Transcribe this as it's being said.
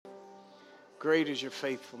Great is your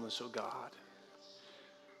faithfulness, O God.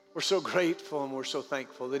 We're so grateful and we're so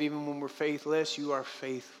thankful that even when we're faithless, you are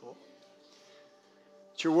faithful.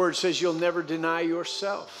 But your word says you'll never deny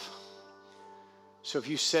yourself. So if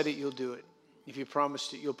you said it, you'll do it. If you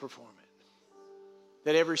promised it, you'll perform it.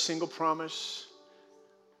 That every single promise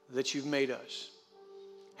that you've made us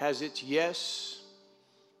has its yes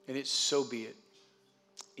and its so be it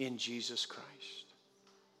in Jesus Christ.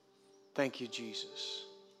 Thank you, Jesus,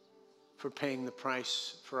 for paying the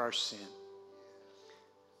price for our sin.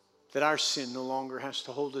 That our sin no longer has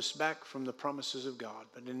to hold us back from the promises of God,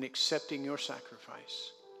 but in accepting your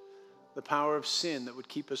sacrifice, the power of sin that would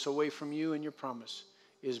keep us away from you and your promise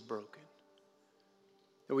is broken.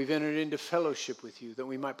 That we've entered into fellowship with you, that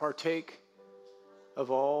we might partake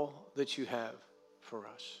of all that you have for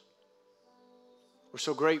us. We're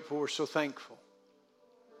so grateful, we're so thankful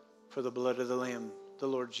for the blood of the Lamb, the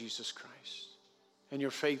Lord Jesus Christ, and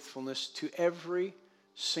your faithfulness to every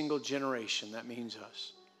single generation. That means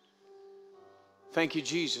us. Thank you,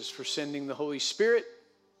 Jesus, for sending the Holy Spirit.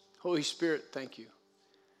 Holy Spirit, thank you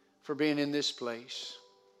for being in this place.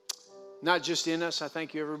 Not just in us. I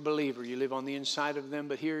thank you, every believer. You live on the inside of them,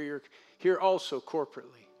 but here also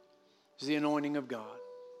corporately is the anointing of God.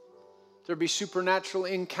 There be supernatural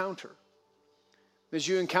encounter. As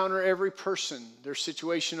you encounter every person, their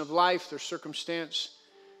situation of life, their circumstance,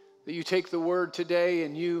 that you take the word today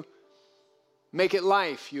and you make it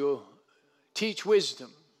life. You teach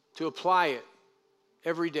wisdom to apply it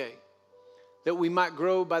every day, that we might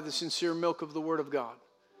grow by the sincere milk of the Word of God,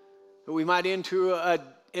 that we might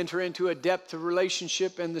enter into a depth of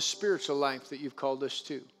relationship and the spiritual life that you've called us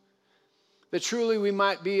to, that truly we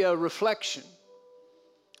might be a reflection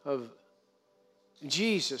of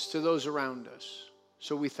Jesus to those around us.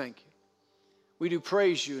 So we thank you. We do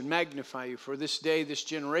praise you and magnify you for this day, this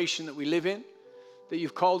generation that we live in, that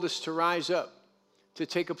you've called us to rise up, to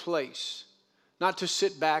take a place, not to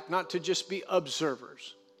sit back, not to just be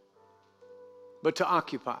observers, but to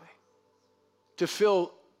occupy, to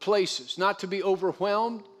fill places, not to be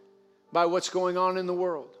overwhelmed by what's going on in the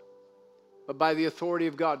world, but by the authority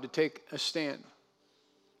of God to take a stand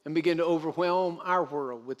and begin to overwhelm our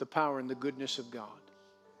world with the power and the goodness of God.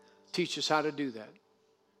 Teach us how to do that.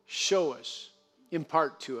 Show us,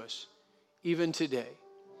 impart to us, even today.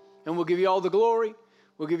 And we'll give you all the glory.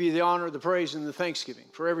 We'll give you the honor, the praise, and the thanksgiving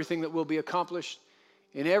for everything that will be accomplished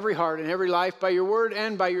in every heart and every life by your word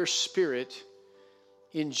and by your spirit.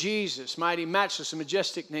 In Jesus' mighty, matchless, and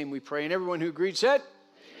majestic name we pray. And everyone who agreed said,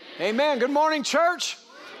 Amen. Amen. Good morning, church.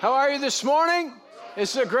 How are you this morning?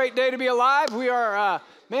 It's a great day to be alive. We are,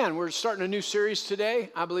 we're starting a new series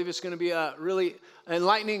today. I believe it's going to be a really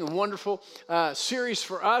enlightening and wonderful series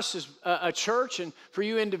for us as a church and for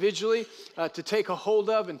you individually to take a hold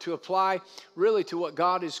of and to apply really to what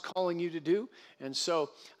God is calling you to do. And so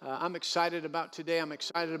I'm excited about today. I'm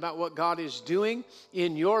excited about what God is doing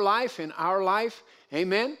in your life, in our life.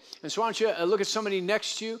 Amen. And so why don't you look at somebody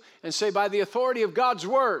next to you and say, by the authority of God's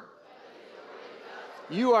word,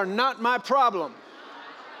 you are not my problem.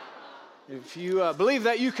 If you believe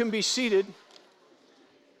that, you can be seated.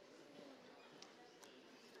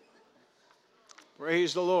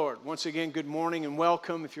 Praise the Lord. Once again, good morning and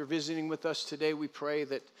welcome. If you're visiting with us today, we pray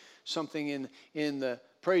that something in the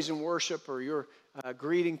praise and worship, or your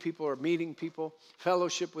greeting people or meeting people,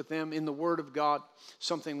 fellowship with them in the Word of God,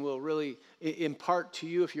 something will really impart to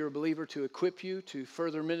you if you're a believer, to equip you to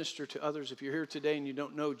further minister to others. If you're here today and you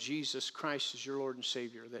don't know Jesus Christ as your Lord and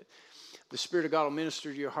Savior, that the Spirit of God will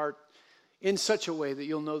minister to your heart in such a way that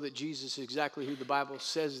you'll know that Jesus is exactly who the Bible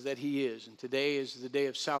says that He is. And today is the day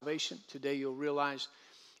of salvation. Today you'll realize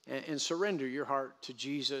and surrender your heart to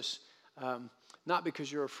Jesus, not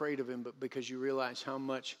because you're afraid of Him, but because you realize how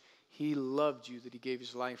much He loved you, that He gave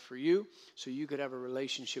His life for you, so you could have a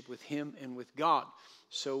relationship with Him and with God.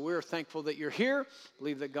 So we're thankful that you're here.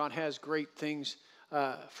 Believe that God has great things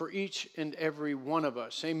for each and every one of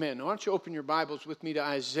us. Amen. Now, why don't you open your Bibles with me to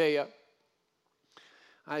Isaiah.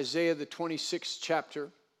 Isaiah, the 26th chapter.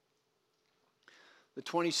 The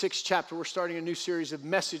 26th chapter, we're starting a new series of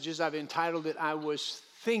messages. I've entitled it, I Was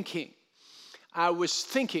Thinking. I was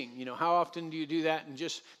thinking. You know, how often do you do that? And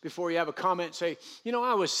just before you have a comment, say, you know,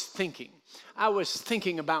 I was thinking. I was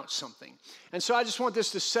thinking about something. And so I just want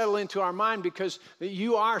this to settle into our mind, because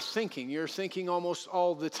you are thinking. You're thinking almost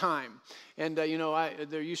all the time. And,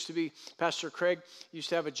 there used to be, Pastor Craig used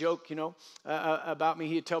to have a joke, about me.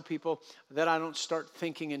 He'd tell people that I don't start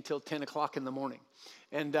thinking until 10 o'clock in the morning.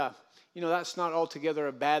 And, that's not altogether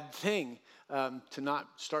a bad thing, to not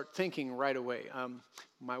start thinking right away.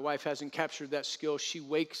 My wife hasn't captured that skill. She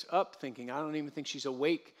wakes up thinking. I don't even think she's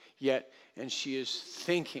awake yet, and she is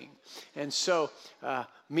thinking. And so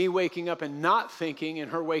me waking up and not thinking, and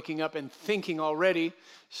her waking up and thinking already,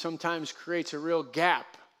 sometimes creates a real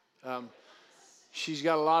gap. She's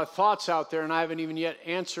got a lot of thoughts out there, and I haven't even yet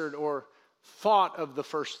answered or thought of the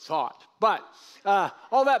first thought. But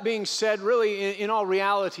all that being said, really, in all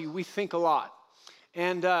reality, we think a lot.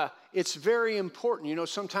 And it's very important, you know,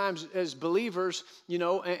 sometimes as believers, you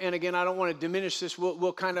know, and again, I don't want to diminish this.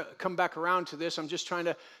 We'll kind of come back around to this. I'm just trying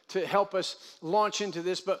to help us launch into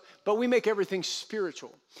this. But we make everything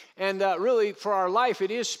spiritual. And really, for our life,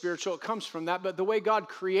 it is spiritual. It comes from that. But the way God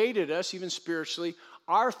created us, even spiritually,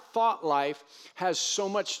 our thought life has so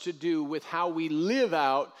much to do with how we live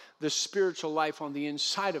out the spiritual life on the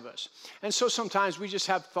inside of us. And so sometimes we just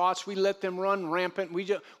have thoughts. We let them run rampant.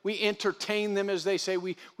 We entertain them, as they say.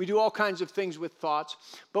 We do all kinds of things with thoughts.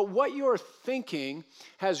 But what you're thinking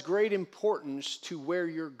has great importance to where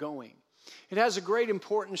you're going. It has a great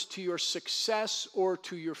importance to your success or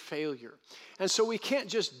to your failure. And so we can't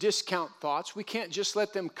just discount thoughts. We can't just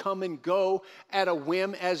let them come and go at a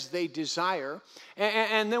whim as they desire.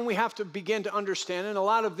 And then we have to begin to understand, and a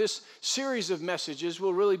lot of this series of messages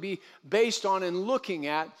will really be based on and looking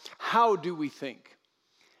at how do we think?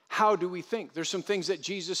 How do we think? There's some things that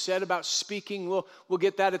Jesus said about speaking. We'll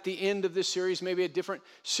get that at the end of this series, maybe a different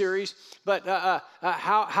series. But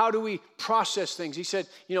how do we process things? He said,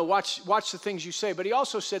 you know, watch the things you say. But he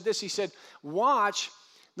also said this. He said, watch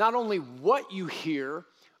not only what you hear,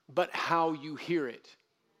 but how you hear it.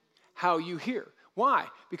 How you hear. Why?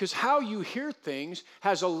 Because how you hear things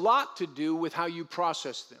has a lot to do with how you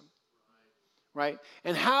process them. Right?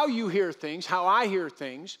 And how you hear things, how I hear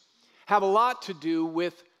things, have a lot to do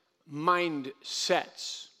with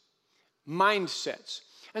mindsets. Mindsets.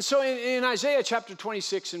 And so in Isaiah chapter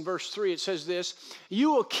 26 and verse 3, it says this,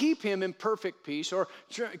 you will keep him in perfect peace, or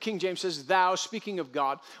King James says, thou, speaking of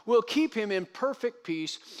God, will keep him in perfect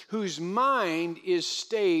peace, whose mind is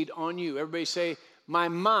stayed on you. Everybody say, my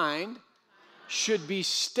mind should be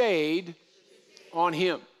stayed on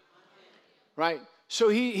him. Right? So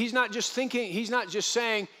he's not just thinking, he's not just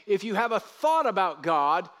saying, if you have a thought about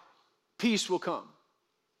God, peace will come.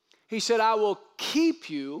 He said, I will keep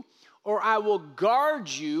you, or I will guard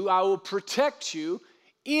you, I will protect you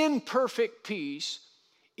in perfect peace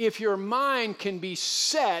if your mind can be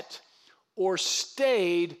set or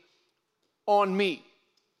stayed on me,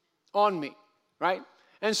 right?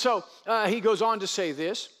 And so he goes on to say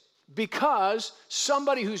this, because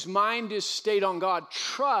somebody whose mind is stayed on God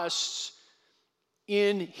trusts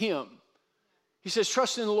in him. He says,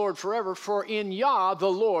 trust in the Lord forever, for in Yah, the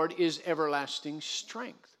Lord is everlasting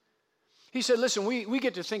strength. He said, listen, we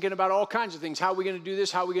get to thinking about all kinds of things. How are we going to do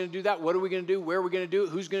this? How are we going to do that? What are we going to do? Where are we going to do it?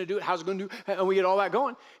 Who's going to do it? How's it going to do it? And we get all that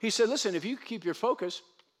going. He said, listen, if you keep your focus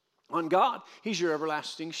on God, he's your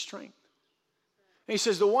everlasting strength. And he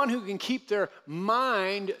says, the one who can keep their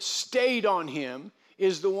mind stayed on him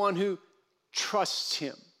is the one who trusts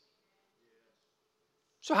him.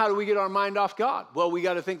 So how do we get our mind off God? Well, we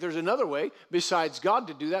got to think there's another way besides God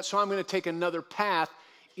to do that. So I'm going to take another path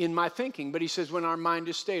in my thinking. But he says when our mind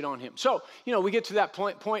is stayed on him. So, you know, we get to that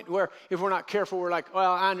point where if we're not careful, we're like,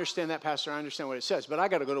 well, I understand that, Pastor. I understand what it says, but I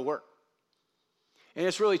got to go to work. And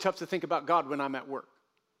it's really tough to think about God when I'm at work.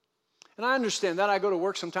 And I understand that. I go to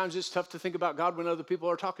work. Sometimes it's tough to think about God when other people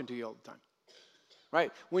are talking to you all the time. Right?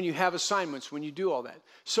 When you have assignments, when you do all that.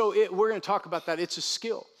 So we're going to talk about that. It's a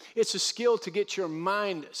skill. It's a skill to get your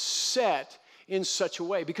mind set in such a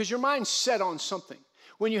way. Because your mind's set on something.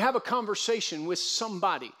 When you have a conversation with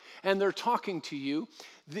somebody and they're talking to you,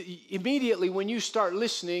 immediately when you start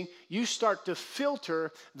listening, you start to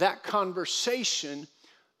filter that conversation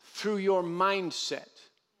through your mindset.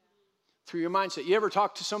 Through your mindset. You ever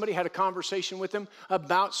talked to somebody, had a conversation with them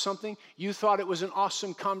about something? You thought it was an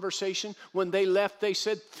awesome conversation. When they left, they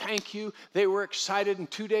said, thank you. They were excited. And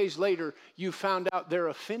 2 days later, you found out they're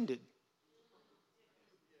offended.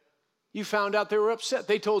 You found out they were upset.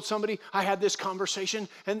 They told somebody, I had this conversation,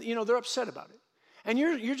 and, you know, they're upset about it. And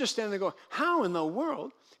you're just standing there going, how in the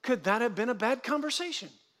world could that have been a bad conversation?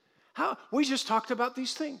 How? We just talked about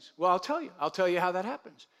these things. Well, I'll tell you how that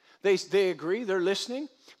happens. They agree, they're listening,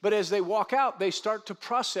 but as they walk out, they start to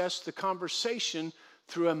process the conversation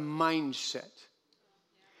through a mindset.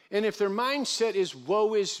 And if their mindset is,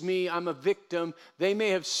 woe is me, I'm a victim, they may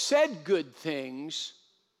have said good things,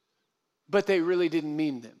 but they really didn't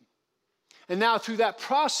mean them. And now through that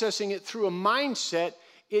processing it through a mindset,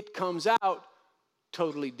 it comes out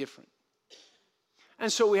totally different.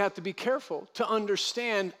 And so we have to be careful to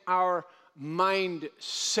understand our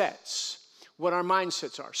mindsets. what our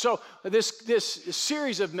mindsets are. So this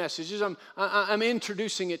series of messages, I'm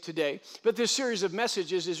introducing it today, but this series of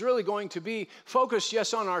messages is really going to be focused,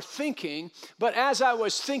 yes, on our thinking. But as I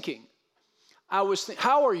was thinking,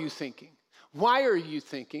 how are you thinking? Why are you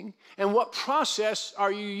thinking? And what process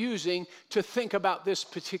are you using to think about this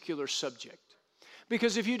particular subject?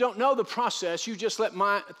 Because if you don't know the process, you just let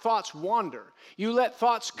my thoughts wander. You let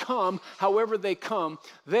thoughts come however they come.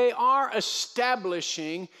 They are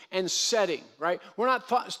establishing and setting, right? We're not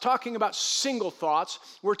talking about single thoughts.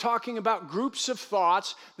 We're talking about groups of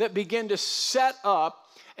thoughts that begin to set up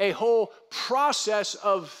a whole process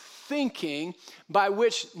of thinking by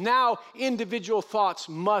which now individual thoughts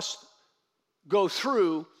must go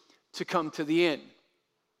through to come to the end.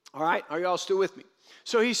 All right? Are you all still with me?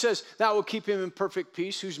 So he says, that will keep him in perfect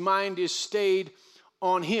peace, whose mind is stayed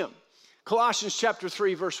on him. Colossians chapter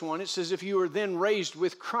 3, verse 1, it says, if you are then raised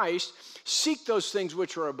with Christ, seek those things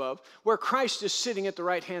which are above, where Christ is sitting at the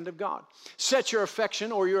right hand of God. Set your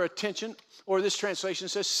affection or your attention, or this translation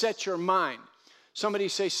says, set your mind. Somebody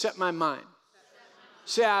say, set my mind.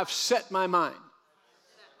 Say, I've set my mind.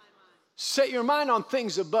 Set your mind on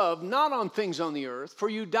things above, not on things on the earth, for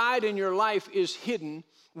you died and your life is hidden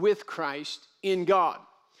with Christ in God.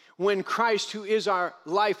 When Christ, who is our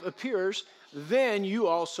life, appears, then you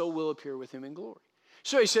also will appear with him in glory.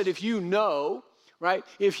 So he said, if you know, right,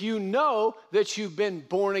 if you know that you've been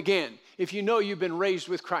born again, if you know you've been raised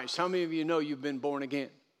with Christ, how many of you know you've been born again,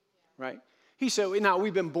 right? He said, now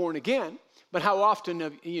we've been born again, but how often,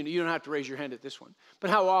 you don't have to raise your hand at this one, but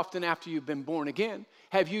how often after you've been born again,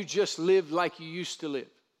 have you just lived like you used to live,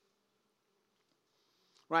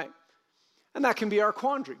 right? And that can be our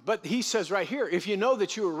quandary. But he says right here, if you know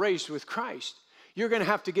that you were raised with Christ, you're going to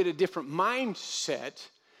have to get a different mindset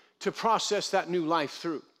to process that new life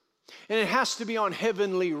through. And it has to be on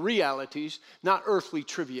heavenly realities, not earthly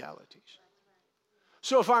trivialities.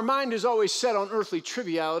 So if our mind is always set on earthly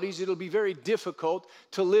trivialities, it'll be very difficult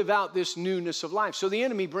to live out this newness of life. So the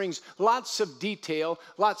enemy brings lots of detail,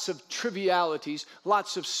 lots of trivialities,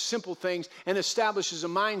 lots of simple things, and establishes a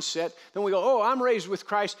mindset. Then we go, oh, I'm raised with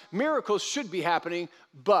Christ. Miracles should be happening,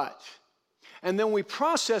 but. And then we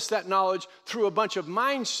process that knowledge through a bunch of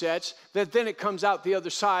mindsets that then it comes out the other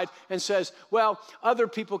side and says, well, other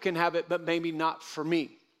people can have it, but maybe not for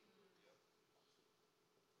me.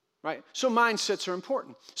 Right? So mindsets are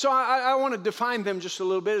important. So I want to define them just a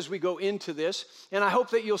little bit as we go into this. And I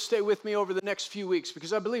hope that you'll stay with me over the next few weeks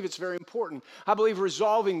because I believe it's very important. I believe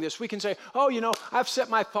resolving this, we can say, oh, I've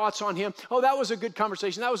set my thoughts on him. Oh, that was a good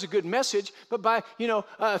conversation. That was a good message. But by,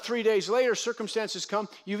 3 days later, circumstances come.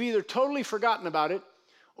 You've either totally forgotten about it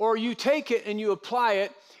or you take it and you apply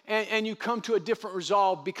it and you come to a different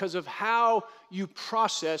resolve because of how you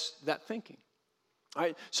process that thinking. All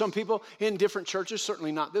right, some people in different churches,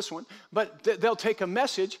 certainly not this one, but they'll take a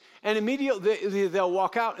message and immediately they'll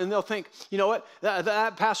walk out and they'll think, you know what,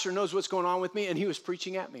 that pastor knows what's going on with me and he was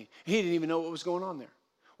preaching at me. He didn't even know what was going on there.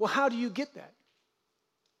 Well, how do you get that?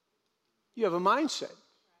 You have a mindset.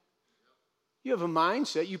 You have a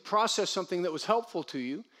mindset. You process something that was helpful to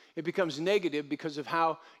you. It becomes negative because of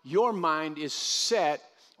how your mind is set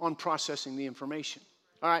on processing the information.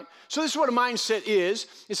 All right, so this is what a mindset is.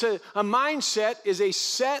 A mindset is a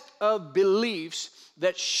set of beliefs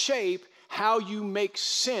that shape how you make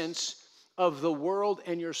sense of the world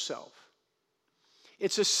and yourself.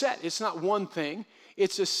 It's a set. It's not one thing.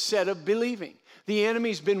 It's a set of believing. The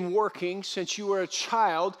enemy's been working since you were a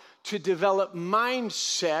child to develop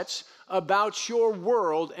mindsets about your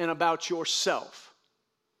world and about yourself.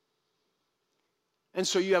 And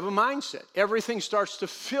so you have a mindset. Everything starts to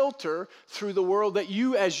filter through the world that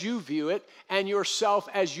you as you view it and yourself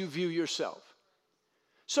as you view yourself.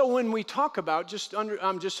 So when we talk about,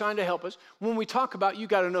 I'm just trying to help us, when we talk about you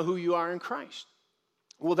got to know who you are in Christ.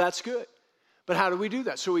 Well, that's good. But how do we do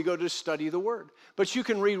that? So we go to study the Word. But you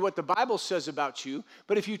can read what the Bible says about you.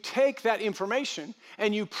 But if you take that information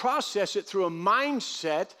and you process it through a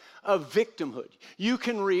mindset of victimhood, you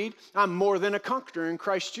can read, I'm more than a conqueror in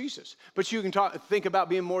Christ Jesus. But you can think about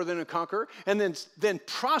being more than a conqueror and then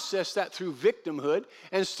process that through victimhood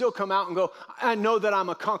and still come out and go, I know that I'm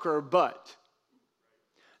a conqueror, but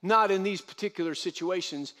not in these particular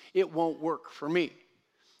situations. It won't work for me.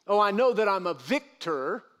 Oh, I know that I'm a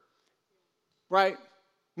victor. Right?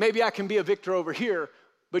 Maybe I can be a victor over here,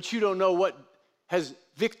 but you don't know what has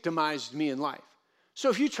victimized me in life. So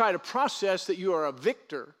if you try to process that you are a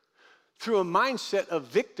victor through a mindset of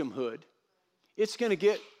victimhood, it's going to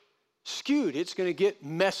get skewed. It's going to get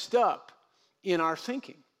messed up in our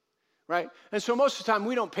thinking, right? And so most of the time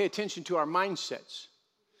we don't pay attention to our mindsets.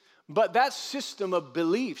 But that system of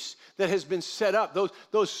beliefs that has been set up,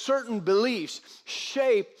 those certain beliefs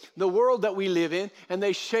shape the world that we live in, and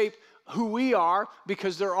they shape who we are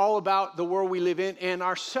because they're all about the world we live in and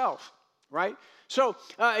ourselves, right? So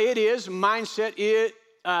it is mindset. It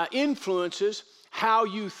influences how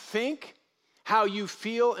you think, how you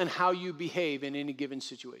feel, and how you behave in any given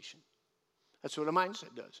situation. That's what a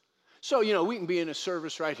mindset does. So, we can be in a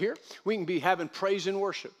service right here. We can be having praise and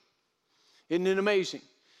worship. Isn't it amazing?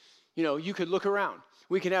 You could look around.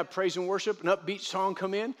 We can have praise and worship, an upbeat song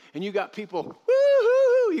come in, and you got people,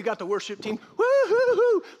 woo-hoo-hoo. You got the worship team,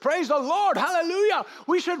 woo-hoo-hoo. Praise the Lord, hallelujah.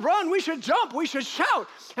 We should run, we should jump, we should shout.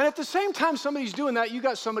 And at the same time somebody's doing that, you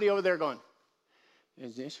got somebody over there going,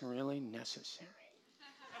 is this really necessary?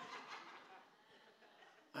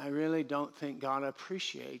 I really don't think God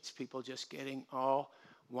appreciates people just getting all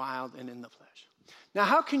wild and in the flesh. Now,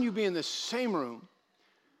 how can you be in the same room,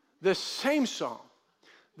 the same song,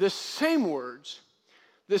 the same words,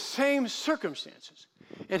 the same circumstances,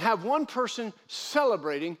 and have one person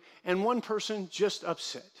celebrating and one person just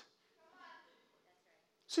upset?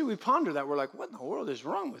 See, we ponder that. We're like, what in the world is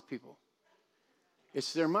wrong with people?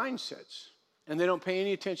 It's their mindsets, and they don't pay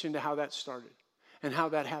any attention to how that started and how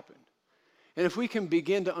that happened. And if we can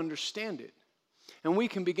begin to understand it, and we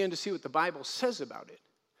can begin to see what the Bible says about it,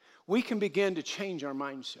 we can begin to change our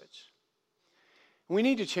mindsets. We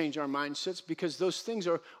need to change our mindsets because those things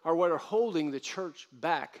are what are holding the church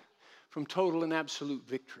back from total and absolute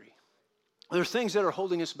victory. There are things that are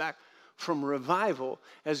holding us back from revival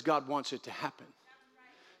as God wants it to happen.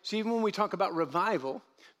 See, even when we talk about revival,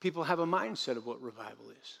 people have a mindset of what revival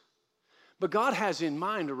is. But God has in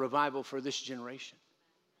mind a revival for this generation.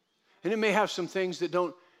 And it may have some things that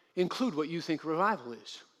don't include what you think revival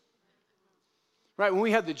is. Right? When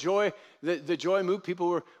we had the joy move,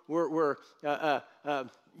 people were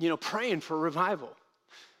praying for revival.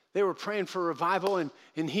 They were praying for revival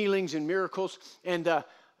and healings and miracles. And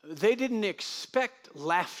they didn't expect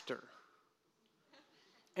laughter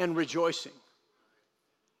and rejoicing.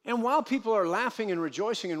 And while people are laughing and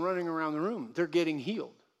rejoicing and running around the room, they're getting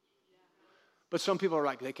healed. But some people are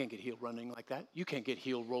like, they can't get healed running like that. You can't get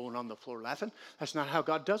healed rolling on the floor laughing. That's not how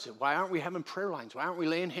God does it. Why aren't we having prayer lines? Why aren't we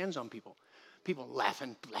laying hands on people? People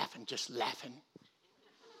laughing, just laughing.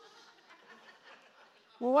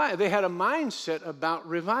 Well, why? They had a mindset about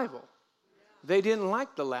revival. They didn't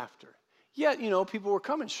like the laughter. Yet, people were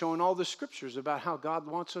coming, showing all the scriptures about how God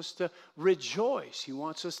wants us to rejoice. He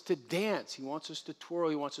wants us to dance. He wants us to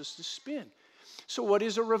twirl. He wants us to spin. So what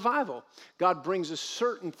is a revival? God brings a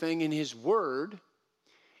certain thing in His Word,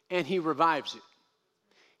 and He revives it.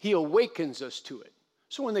 He awakens us to it.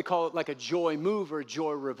 So when they call it like a joy move or a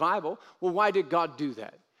joy revival, well, why did God do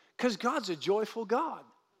that? Because God's a joyful God.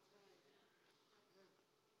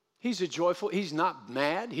 He's not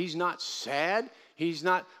mad. He's not sad. He's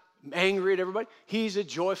not angry at everybody. He's a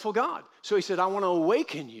joyful God. So He said, I want to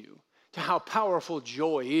awaken you to how powerful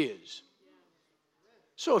joy is.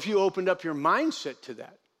 So if you opened up your mindset to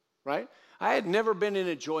that, right? I had never been in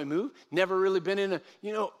a joy move, never really been in a,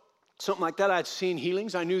 something like that. I'd seen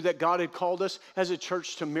healings. I knew that God had called us as a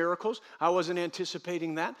church to miracles. I wasn't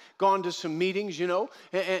anticipating that. Gone to some meetings,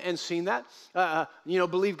 and seen that.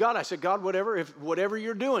 Believe God. I said, God, whatever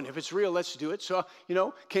you're doing, if it's real, let's do it. So,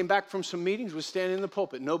 came back from some meetings, was standing in the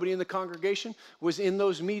pulpit. Nobody in the congregation was in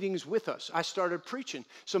those meetings with us. I started preaching.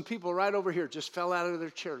 Some people right over here just fell out of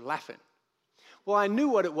their chair laughing. Well, I knew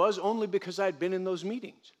what it was only because I'd been in those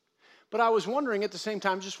meetings. But I was wondering at the same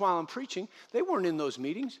time, just while I'm preaching, they weren't in those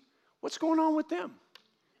meetings. What's going on with them?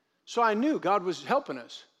 So I knew God was helping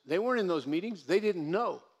us. They weren't in those meetings. They didn't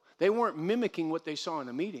know. They weren't mimicking what they saw in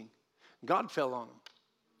a meeting. God fell on them.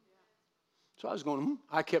 So I was going,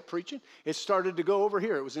 I kept preaching. It started to go over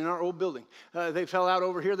here. It was in our old building. They fell out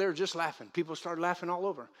over here. They were just laughing. People started laughing all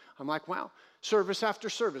over. I'm like, wow. Service after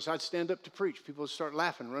service, I'd stand up to preach. People would start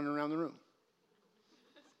laughing, running around the room.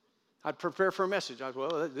 I'd prepare for a message. I was,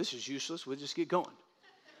 well, this is useless. We'll just get going.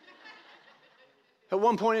 At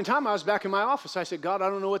one point in time, I was back in my office. I said, God, I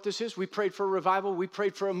don't know what this is. We prayed for a revival. We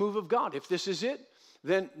prayed for a move of God. If this is it,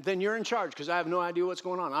 then you're in charge because I have no idea what's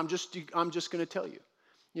going on. I'm just going to tell you.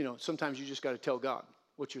 Sometimes you just got to tell God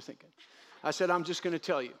what you're thinking. I said, I'm just going to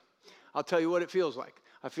tell you. I'll tell you what it feels like.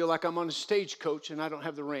 I feel like I'm on a stagecoach and I don't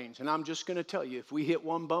have the reins. And I'm just going to tell you, if we hit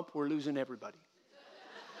one bump, we're losing everybody.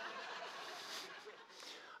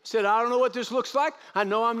 I said, I don't know what this looks like. I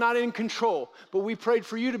know I'm not in control, but we prayed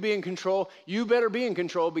for you to be in control. You better be in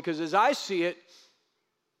control because as I see it,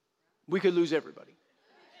 we could lose everybody.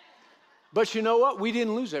 But you know what? We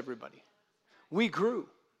didn't lose everybody. We grew.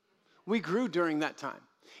 We grew during that time.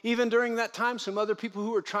 Even during that time, some other people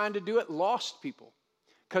who were trying to do it lost people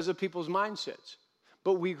because of people's mindsets.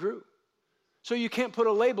 But we grew. So you can't put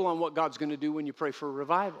a label on what God's going to do when you pray for a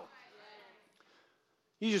revival.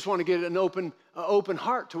 You just want to get an open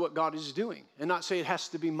heart to what God is doing and not say it has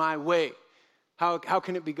to be my way. How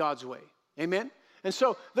can it be God's way? Amen? And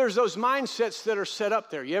so there's those mindsets that are set up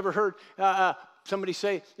there. You ever heard somebody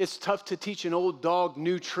say, it's tough to teach an old dog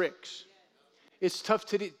new tricks? It's tough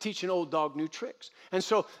to teach an old dog new tricks. And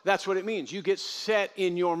so that's what it means. You get set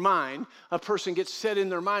in your mind. A person gets set in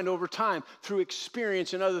their mind over time through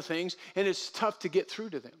experience and other things, and it's tough to get through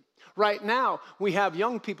to them. Right now, we have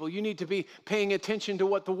young people. You need to be paying attention to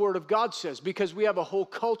what the Word of God says, because we have a whole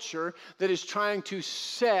culture that is trying to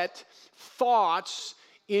set thoughts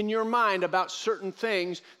in your mind about certain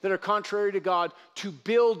things that are contrary to God to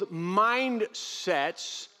build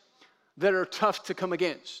mindsets that are tough to come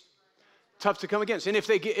against. Tough to come against. And if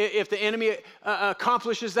the enemy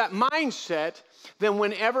accomplishes that mindset, then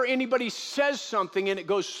whenever anybody says something and it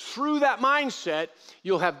goes through that mindset,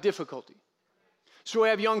 you'll have difficulty. So we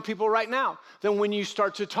have young people right now, then when you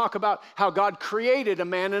start to talk about how God created a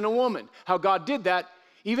man and a woman, how God did that,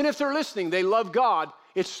 even if they're listening, they love God,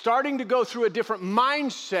 it's starting to go through a different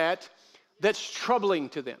mindset that's troubling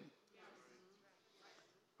to them.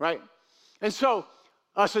 Right? And so,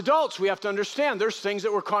 us adults, we have to understand there's things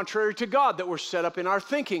that were contrary to God that were set up in our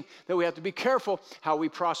thinking that we have to be careful how we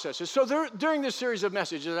process it. So during this series of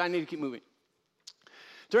messages, I need to keep moving.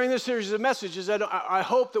 During this series of messages, I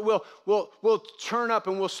hope that we'll turn up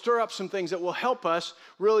and we'll stir up some things that will help us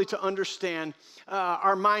really to understand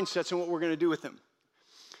our mindsets and what we're going to do with them.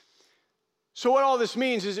 So what all this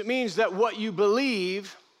means is it means that what you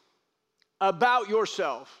believe about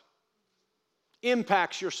yourself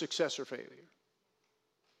impacts your success or failure.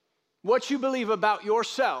 What you believe about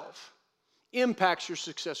yourself impacts your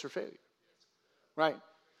success or failure, right?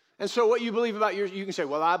 And so what you believe about you can say,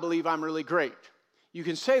 well, I believe I'm really great. You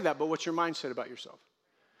can say that, but what's your mindset about yourself?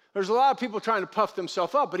 There's a lot of people trying to puff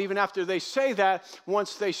themselves up, but even after they say that,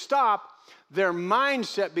 once they stop, their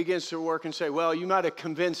mindset begins to work and say, well, you might have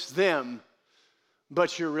convinced them,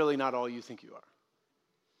 but you're really not all you think you are.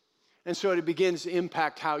 And so it begins to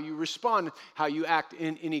impact how you respond, how you act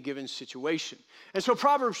in any given situation. And so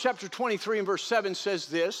Proverbs chapter 23 and verse 7 says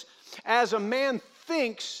this, as a man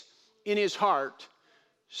thinks in his heart,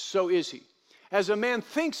 so is he. As a man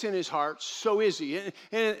thinks in his heart, so is he.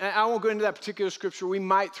 And I won't go into that particular scripture. We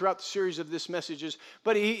might throughout the series of this messages.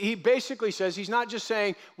 But he basically says, he's not just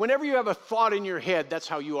saying, whenever you have a thought in your head, that's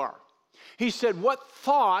how you are. He said, what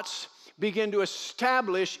thoughts begin to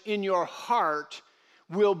establish in your heart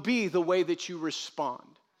will be the way that you respond.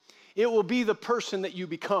 It will be the person that you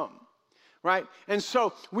become, right? And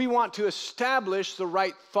so we want to establish the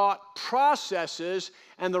right thought processes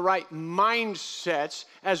and the right mindsets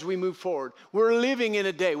as we move forward. We're living in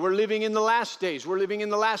a day. We're living in the last days. We're living in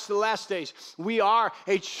the last of the last days. We are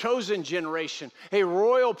a chosen generation, a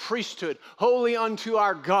royal priesthood, holy unto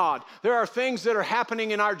our God. There are things that are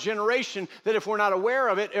happening in our generation that if we're not aware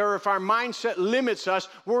of it, or if our mindset limits us,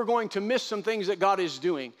 we're going to miss some things that God is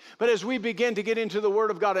doing. But as we begin to get into the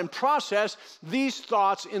Word of God and process these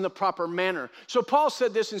thoughts in the proper manner. So Paul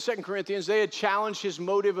said this in 2 Corinthians. They had challenged his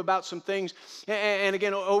motive about some things. And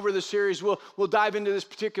again, over the series, we'll dive into this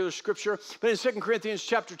particular scripture. But in 2 Corinthians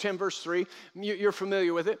chapter 10, verse 3, you're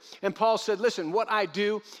familiar with it. And Paul said, listen, what I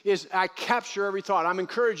do is I capture every thought. I'm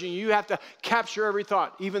encouraging you. You have to capture every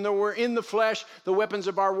thought. Even though we're in the flesh, the weapons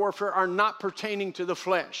of our warfare are not pertaining to the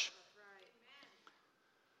flesh.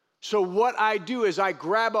 So what I do is I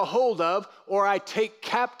grab a hold of or I take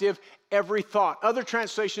captive every thought. Other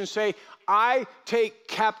translations say, I take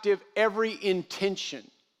captive every intention.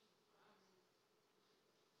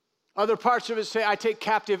 Other parts of it say, I take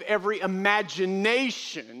captive every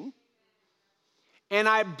imagination and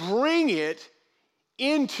I bring it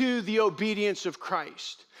into the obedience of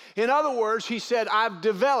Christ. In other words, he said, I've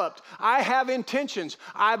developed, I have intentions,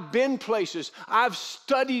 I've been places, I've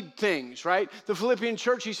studied things, right? The Philippian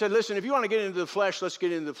church, he said, listen, if you want to get into the flesh, let's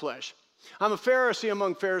get into the flesh. I'm a Pharisee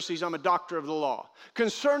among Pharisees, I'm a doctor of the law.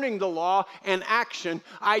 Concerning the law and action,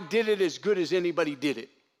 I did it as good as anybody did it.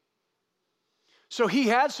 So he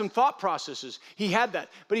had some thought processes. He had that.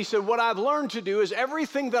 But he said, what I've learned to do is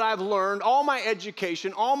everything that I've learned, all my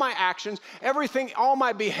education, all my actions, everything, all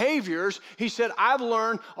my behaviors, he said, I've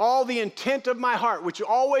learned all the intent of my heart, which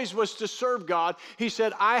always was to serve God. He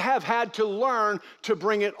said, I have had to learn to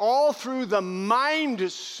bring it all through the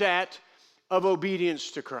mindset of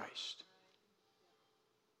obedience to Christ.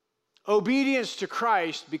 Obedience to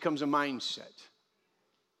Christ becomes a mindset.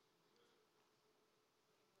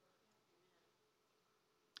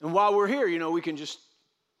 And while we're here, we can just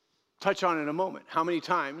touch on it in a moment. How many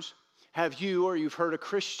times have you or you've heard a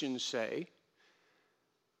Christian say,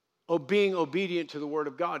 oh, being obedient to the Word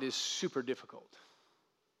of God is super difficult.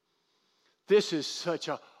 This is such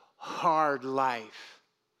a hard life.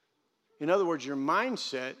 In other words, your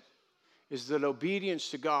mindset is that obedience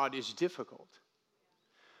to God is difficult.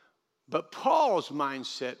 But Paul's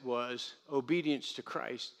mindset was obedience to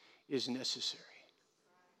Christ is necessary.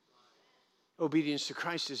 Obedience to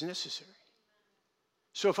Christ is necessary.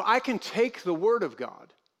 So if I can take the Word of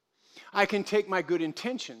God, I can take my good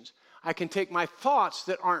intentions, I can take my thoughts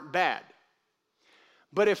that aren't bad.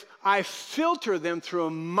 But if I filter them through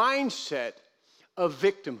a mindset of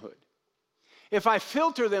victimhood, if I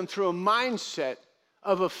filter them through a mindset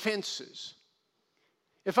of offenses,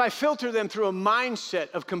 if I filter them through a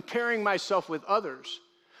mindset of comparing myself with others,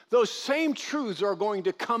 those same truths are going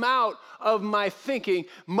to come out of my thinking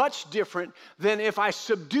much different than if I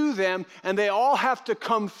subdue them and they all have to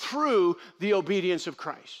come through the obedience of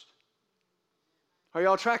Christ. Are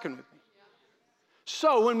y'all tracking with me?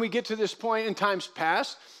 So when we get to this point in times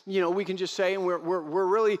past, we can just say, and we're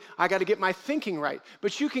really, I got to get my thinking right.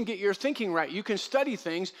 But you can get your thinking right. You can study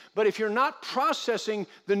things, but if you're not processing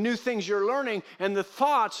the new things you're learning and the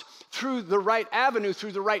thoughts through the right avenue,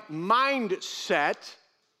 through the right mindset,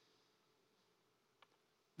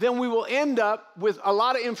 then we will end up with a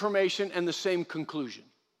lot of information and the same conclusion.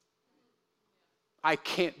 I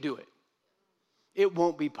can't do it. It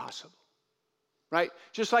won't be possible. Right?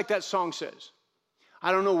 Just like that song says.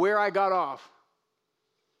 I don't know where I got off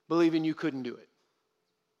believing you couldn't do it.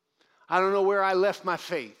 I don't know where I left my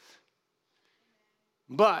faith.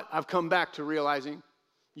 But I've come back to realizing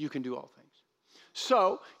you can do all things.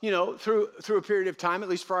 So, through a period of time, at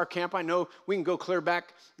least for our camp, I know we can go clear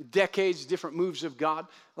back decades, different moves of God,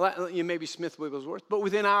 maybe Smith Wigglesworth, but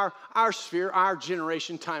within our sphere, our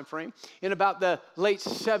generation time frame, in about the late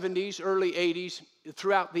 70s, early 80s,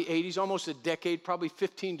 throughout the 80s, almost a decade, probably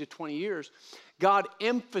 15 to 20 years, God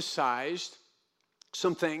emphasized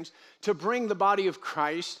some things to bring the body of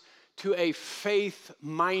Christ to a faith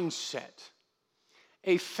mindset.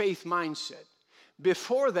 A faith mindset.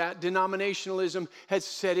 Before that, denominationalism had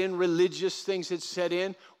set in, religious things had set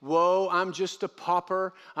in. Whoa, I'm just a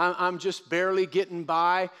pauper. I'm just barely getting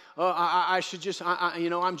by. I'm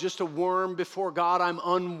just a worm before God. I'm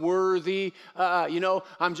unworthy.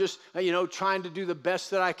 I'm just, trying to do the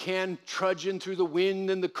best that I can, trudging through the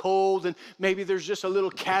wind and the cold, and maybe there's just a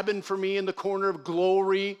little cabin for me in the corner of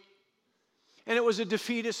glory. And it was a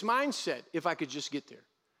defeatist mindset, if I could just get there.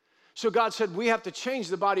 So God said, we have to change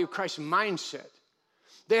the body of Christ's mindset.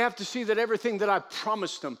 They have to see that everything that I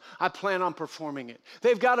promised them, I plan on performing it.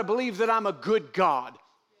 They've got to believe that I'm a good God,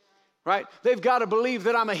 right? They've got to believe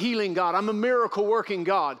that I'm a healing God. I'm a miracle-working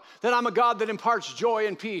God, that I'm a God that imparts joy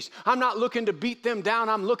and peace. I'm not looking to beat them down.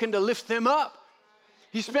 I'm looking to lift them up.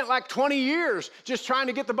 He spent like 20 years just trying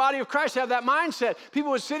to get the body of Christ to have that mindset.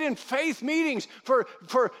 People would sit in faith meetings for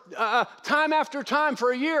time after time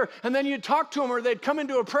for a year, and then you'd talk to them, or they'd come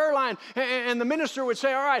into a prayer line, and the minister would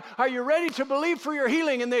say, all right, are you ready to believe for your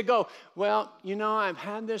healing? And they'd go, well, I've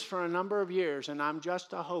had this for a number of years, and I'm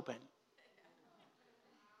just a-hoping.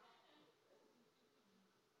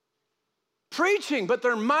 Preaching, but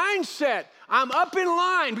their mindset, I'm up in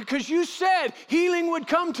line because you said healing would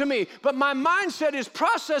come to me, but my mindset is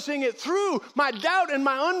processing it through my doubt and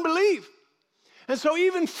my unbelief. And so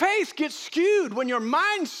even faith gets skewed when your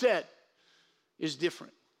mindset is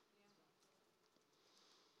different.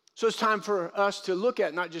 So it's time for us to look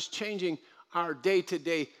at not just changing our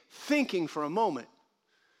day-to-day thinking for a moment,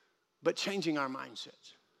 but changing our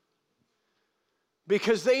mindsets.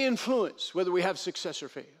 Because they influence whether we have success or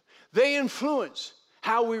failure. They influence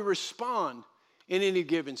how we respond in any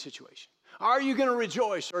given situation. Are you going to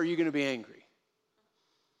rejoice or are you going to be angry?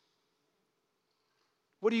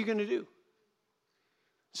 What are you going to do?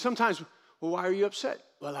 Sometimes, well, why are you upset?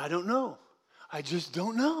 Well, I don't know. I just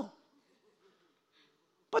don't know.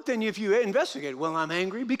 But then if you investigate, well, I'm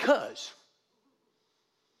angry because.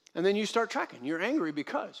 And then you start tracking. You're angry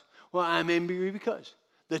because. Well, I'm angry because.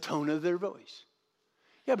 The tone of their voice.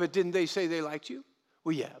 Yeah, but didn't they say they liked you?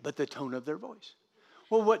 Well, yeah, but the tone of their voice.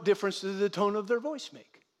 Well, what difference does the tone of their voice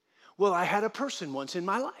make? Well, I had a person once in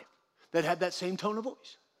my life that had that same tone of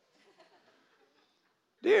voice.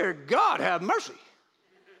 Dear God, have mercy.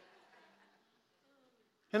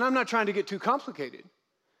 And I'm not trying to get too complicated,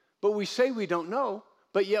 but we say we don't know,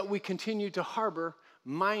 but yet we continue to harbor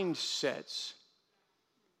mindsets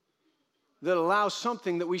that allow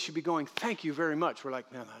something that we should be going, thank you very much. We're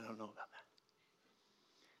like, man, I don't know about that.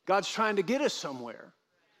 God's trying to get us somewhere,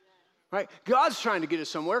 right? God's trying to get us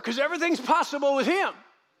somewhere because everything's possible with him.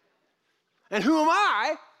 And who am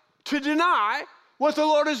I to deny what the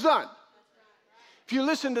Lord has done? If you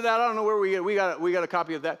listen to that, I don't know where we got a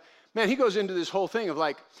copy of that. Man, he goes into this whole thing of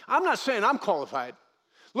like, I'm not saying I'm qualified.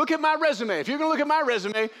 Look at my resume. If you're going to look at my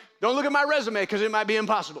resume, don't look at my resume because it might be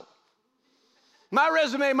impossible. My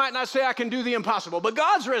resume might not say I can do the impossible, but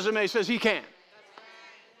God's resume says he can.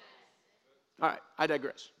 All right, I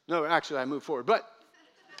digress. No, actually, I move forward. But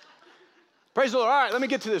praise the Lord. All right, let me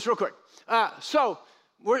get to this real quick.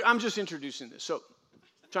 I'm just introducing this, so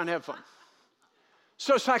trying to have fun.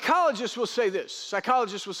 So psychologists will say this.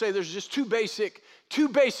 Psychologists will say there's just two basic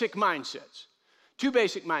mindsets. Two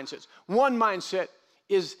basic mindsets. One mindset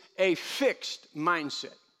is a fixed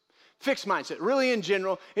mindset. Fixed mindset. Really, in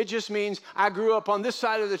general, it just means I grew up on this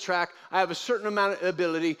side of the track. I have a certain amount of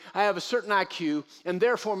ability. I have a certain IQ, and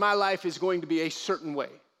therefore my life is going to be a certain way.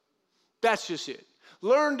 That's just it.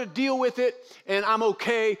 Learn to deal with it, and I'm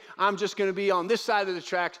okay. I'm just going to be on this side of the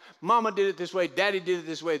tracks. Mama did it this way. Daddy did it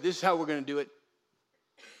this way. This is how we're going to do it.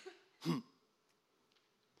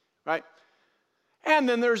 Right? And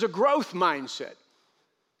then there's a growth mindset.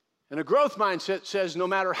 And a growth mindset says no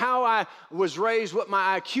matter how I was raised, what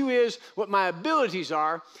my IQ is, what my abilities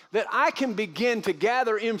are, that I can begin to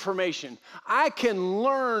gather information. I can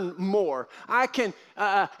learn more. I can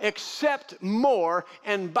accept more.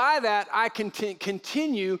 And by that, I can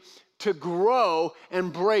continue to grow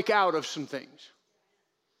and break out of some things.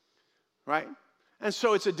 Right? And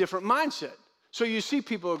so it's a different mindset. So you see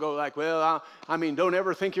people go like, well, don't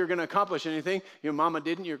ever think you're going to accomplish anything. Your mama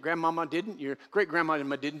didn't, your grandmama didn't, your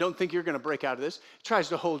great-grandmama didn't. Don't think you're going to break out of this. It tries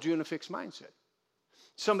to hold you in a fixed mindset.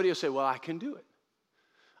 Somebody will say, well, I can do it.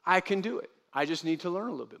 I can do it. I just need to learn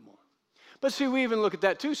a little bit more. But see, we even look at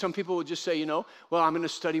that too. Some people will just say, well, I'm going to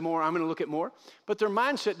study more. I'm going to look at more. But their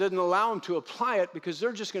mindset doesn't allow them to apply it because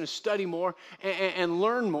they're just going to study more and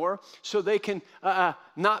learn more so they can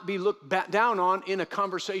not be looked down on in a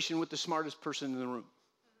conversation with the smartest person in the room.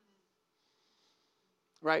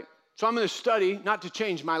 Right? So I'm going to study, not to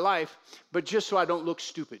change my life, but just so I don't look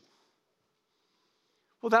stupid.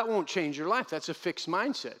 Well, that won't change your life. That's a fixed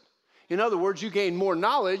mindset. In other words, you gain more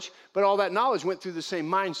knowledge, but all that knowledge went through the same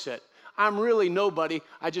mindset. I'm really nobody.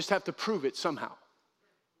 I just have to prove it somehow.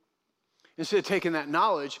 Instead of taking that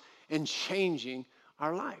knowledge and changing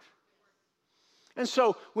our life. And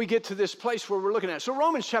so we get to this place where we're looking at. So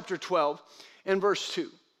Romans chapter 12 and verse 2.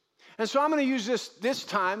 And so I'm going to use this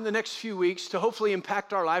time, the next few weeks, to hopefully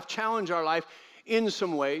impact our life, challenge our life in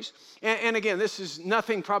some ways. And again, this is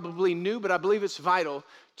nothing probably new, but I believe it's vital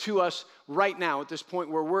to us right now at this point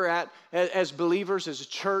where we're at as believers, as a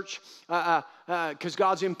church, because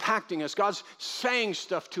God's impacting us. God's saying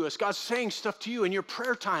stuff to us. God's saying stuff to you in your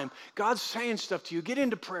prayer time. God's saying stuff to you. Get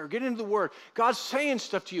into prayer. Get into the Word. God's saying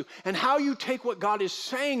stuff to you. And how you take what God is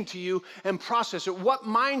saying to you and process it, what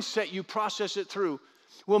mindset you process it through,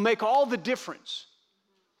 will make all the difference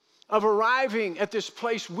of arriving at this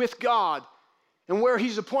place with God and where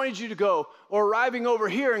he's appointed you to go, or arriving over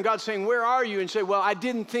here and God's saying, where are you? And say, well, I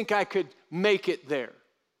didn't think I could make it there.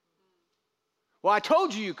 Well, I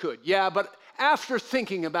told you could. Yeah, but after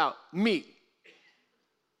thinking about me,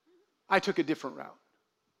 I took a different route.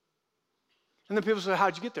 And then people say,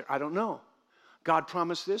 how'd you get there? I don't know. God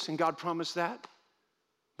promised this and God promised that,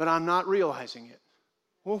 but I'm not realizing it.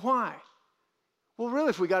 Well, why? Well, really,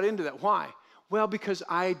 if we got into that, why? Well, because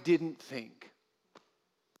I didn't think.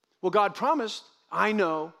 Well, God promised, I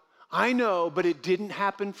know, but it didn't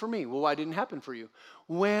happen for me. Well, why didn't it happen for you?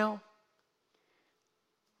 Well,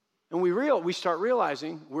 and we start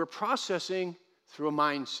realizing we're processing through a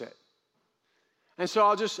mindset. And so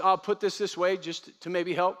I'll put this way just to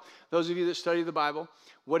maybe help those of you that study the Bible.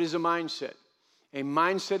 What is a mindset? A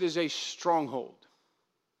mindset is a stronghold.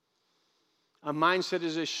 A mindset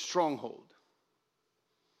is a stronghold.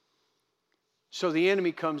 So the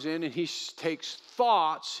enemy comes in and he takes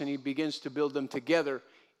thoughts and he begins to build them together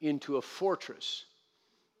into a fortress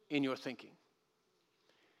in your thinking.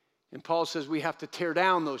 And Paul says we have to tear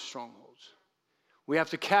down those strongholds. We have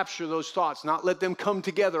to capture those thoughts, not let them come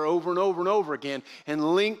together over and over and over again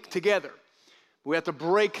and link together. We have to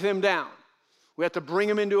break them down. We have to bring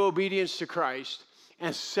them into obedience to Christ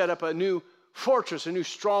and set up a new fortress, a new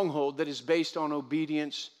stronghold that is based on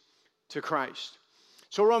obedience to Christ.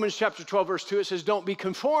 So Romans chapter 12, verse 2, it says, don't be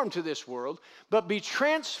conformed to this world, but be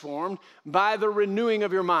transformed by the renewing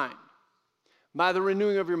of your mind. by the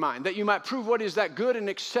renewing of your mind, that you might prove what is that good and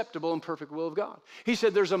acceptable and perfect will of God. He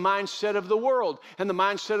said there's a mindset of the world, and the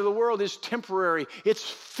mindset of the world is temporary. It's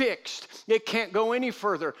fixed. It can't go any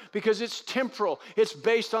further because it's temporal. It's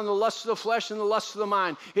based on the lust of the flesh and the lust of the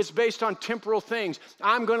mind. It's based on temporal things.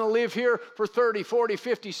 I'm going to live here for 30, 40,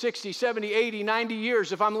 50, 60, 70, 80, 90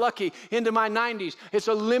 years, if I'm lucky, into my 90s. It's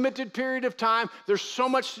a limited period of time. There's so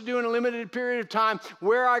much to do in a limited period of time.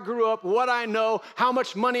 Where I grew up, what I know, how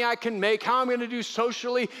much money I can make, how I'm going to do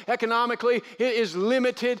socially, economically, it is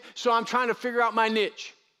limited, so I'm trying to figure out my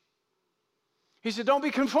niche. He said, don't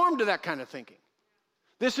be conformed to that kind of thinking.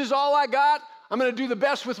 This is all I got. I'm going to do the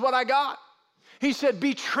best with what I got. He said,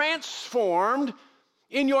 be transformed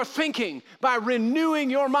in your thinking by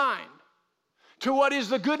renewing your mind to what is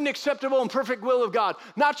the good and acceptable and perfect will of God.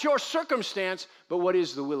 Not your circumstance, but what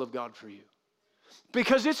is the will of God for you.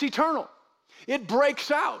 Because it's eternal. It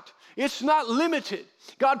breaks out. It's not limited.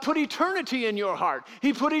 God put eternity in your heart.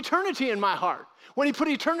 He put eternity in my heart. When he put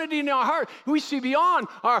eternity in our heart, we see beyond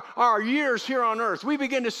our years here on earth. We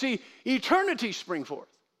begin to see eternity spring forth.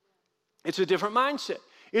 It's a different mindset.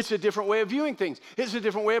 It's a different way of viewing things. It's a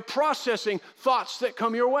different way of processing thoughts that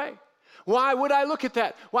come your way. Why would I look at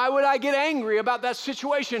that? Why would I get angry about that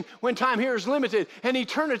situation when time here is limited? And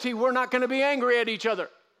eternity, we're not going to be angry at each other.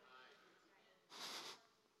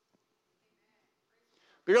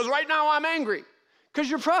 Because right now I'm angry because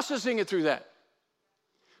you're processing it through that.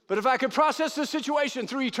 But if I could process the situation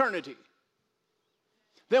through eternity,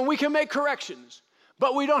 then we can make corrections.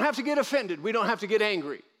 But we don't have to get offended. We don't have to get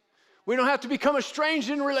angry. We don't have to become estranged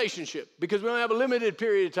in relationship because we only have a limited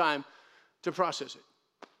period of time to process it.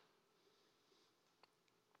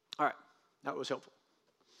 All right, that was helpful.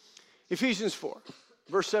 Ephesians 4,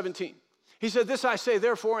 verse 17. He said, this I say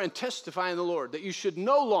therefore and testify in the Lord, that you should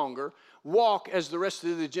no longer walk as the rest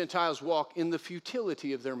of the Gentiles walk in the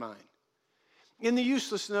futility of their mind, in the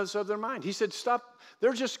uselessness of their mind. He said, stop.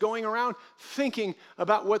 They're just going around thinking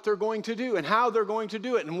about what they're going to do and how they're going to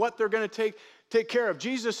do it and what they're going to take care of.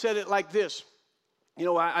 Jesus said it like this. You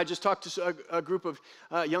know, I just talked to a group of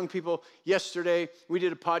young people yesterday. We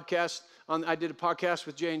did a podcast. I did a podcast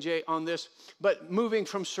with J&J on this. But moving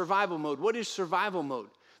from survival mode. What is survival mode?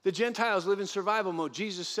 The Gentiles live in survival mode.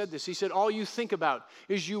 Jesus said this. He said, all you think about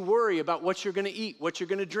is you worry about what you're going to eat, what you're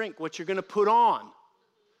going to drink, what you're going to put on.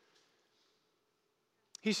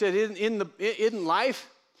 He said, isn't life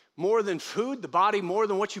more than food, the body more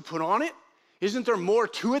than what you put on it? Isn't there more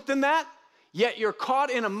to it than that? Yet you're caught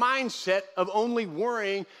in a mindset of only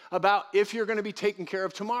worrying about if you're going to be taken care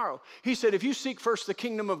of tomorrow. He said, if you seek first the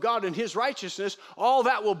kingdom of God and his righteousness, all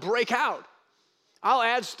that will break out. I'll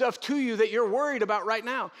add stuff to you that you're worried about right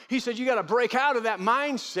now. He said, you got to break out of that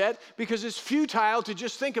mindset because it's futile to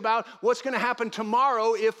just think about what's going to happen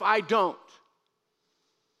tomorrow if I don't.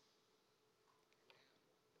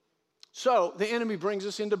 So the enemy brings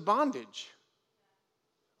us into bondage,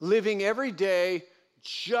 living every day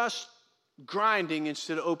just grinding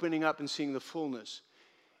instead of opening up and seeing the fullness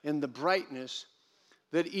and the brightness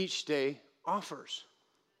that each day offers.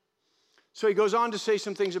 So he goes on to say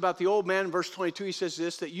some things about the old man. In verse 22, he says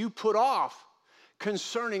this, that you put off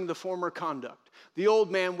concerning the former conduct, the old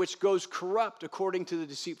man which goes corrupt according to the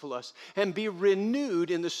deceitful lust, and be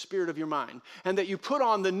renewed in the spirit of your mind, and that you put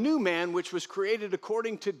on the new man which was created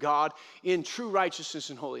according to God in true righteousness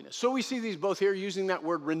and holiness. So we see these both here using that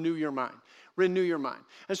word, renew your mind. Renew your mind.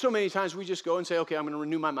 And so many times we just go and say, okay, I'm going to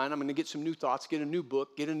renew my mind. I'm going to get some new thoughts, get a new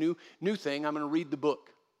book, get a new thing. I'm going to read the book.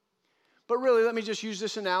 But really, let me just use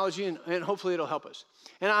this analogy, and hopefully it'll help us.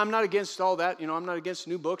 And I'm not against all that. You know, I'm not against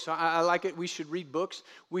new books. I like it. We should read books.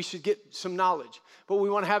 We should get some knowledge. But we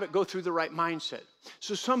want to have it go through the right mindset.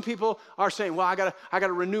 So some people are saying, well, I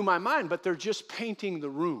gotta renew my mind, but they're just painting the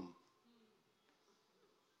room.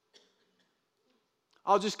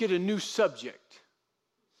 I'll just get a new subject,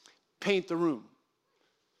 paint the room.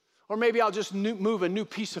 Or maybe I'll just move a new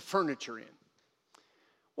piece of furniture in.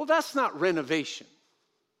 Well, that's not renovation.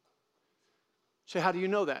 So how do you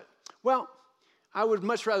know that? Well, I would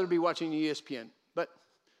much rather be watching ESPN, but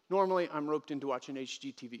normally I'm roped into watching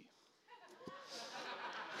HGTV.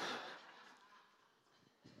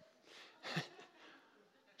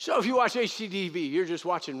 So if you watch HGTV, you're just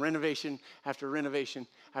watching renovation after renovation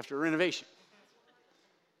after renovation.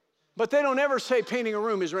 But they don't ever say painting a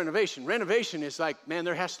room is renovation. Renovation is like, man,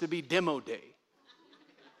 there has to be demo day.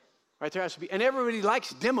 Right, there has to be, and everybody likes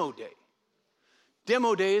demo day.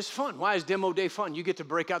 Demo day is fun. Why is demo day fun? You get to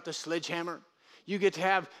break out the sledgehammer. You get to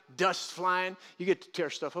have dust flying. You get to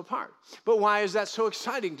tear stuff apart. But why is that so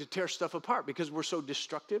exciting to tear stuff apart? Because we're so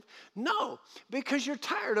destructive? No, because you're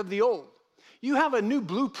tired of the old. You have a new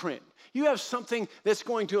blueprint. You have something that's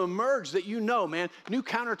going to emerge that you know, man, new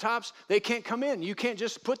countertops, they can't come in. You can't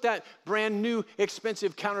just put that brand new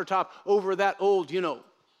expensive countertop over that old,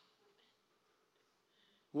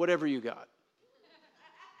 whatever you got.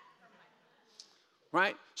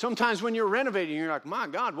 Right? Sometimes when you're renovating, you're like, my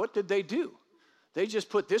God, what did they do? They just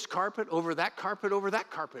put this carpet over that carpet over that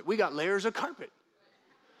carpet. We got layers of carpet.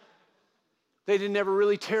 They didn't ever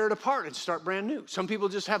really tear it apart and start brand new. Some people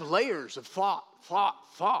just have layers of thought.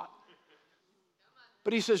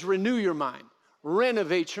 But he says, renew your mind.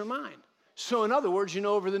 Renovate your mind. So in other words,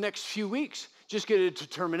 over the next few weeks, just get a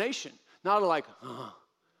determination. Not like,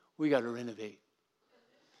 we got to renovate.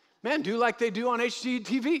 Man, do like they do on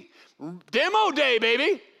HGTV. Demo day,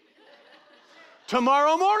 baby.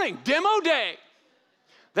 Tomorrow morning, demo day.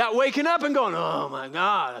 That waking up and going, oh my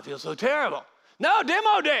God, I feel so terrible. No,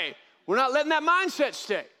 demo day. We're not letting that mindset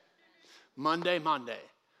stay. Monday.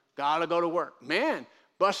 Gotta go to work. Man,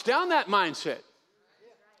 bust down that mindset.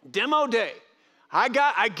 Demo day. I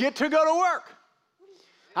get to go to work.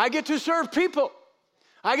 I get to serve people.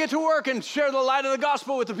 I get to work and share the light of the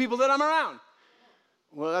gospel with the people that I'm around.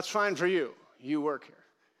 Well, that's fine for you. You work here.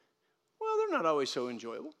 Well, they're not always so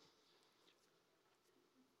enjoyable.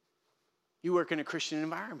 You work in a Christian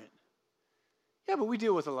environment. Yeah, but we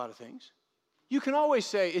deal with a lot of things. You can always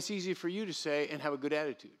say, it's easy for you to say and have a good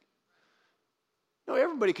attitude. No,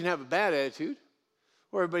 everybody can have a bad attitude,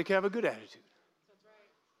 or everybody can have a good attitude. That's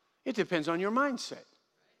right. It depends on your mindset.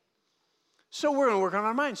 So we're going to work on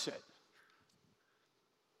our mindset.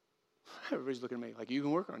 Everybody's looking at me like, you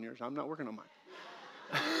can work on yours. I'm not working on mine.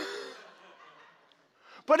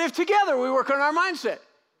 But if together we work on our mindset,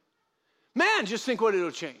 man, just think what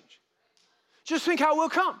it'll change. Just think how it will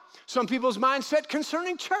come. Some people's mindset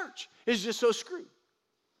concerning church is just so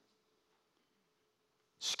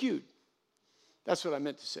skewed. That's what I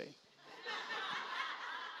meant to say.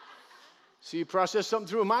 So you process something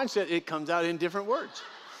through a mindset, it comes out in different words.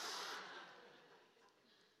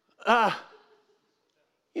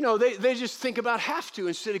 They just think about have to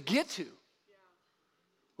instead of get to.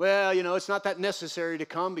 Well, it's not that necessary to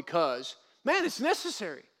come because, man, it's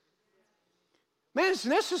necessary. Man, it's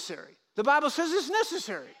necessary. The Bible says it's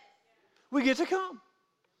necessary. We get to come,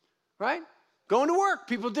 right? Going to work.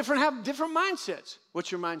 People have different mindsets.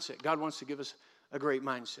 What's your mindset? God wants to give us a great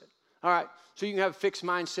mindset. All right, so you can have a fixed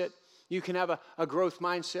mindset. You can have a growth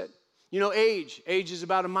mindset. Age. Age is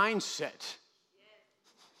about a mindset.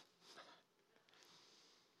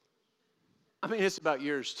 I mean, it's about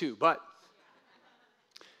years too, but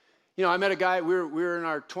I met a guy, we were in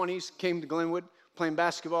our 20s, came to Glenwood, playing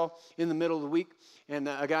basketball in the middle of the week, and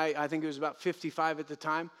a guy, I think he was about 55 at the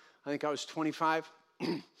time, I think I was 25,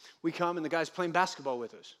 we come and the guy's playing basketball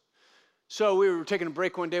with us. So we were taking a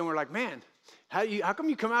break one day and we're like, man, how come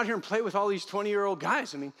you come out here and play with all these 20-year-old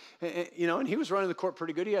guys? I mean, and he was running the court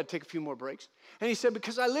pretty good, he had to take a few more breaks. And he said,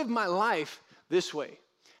 because I live my life this way.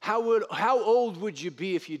 How old would you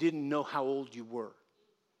be if you didn't know how old you were?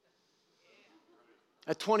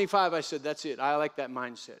 At 25, I said, that's it. I like that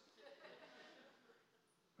mindset.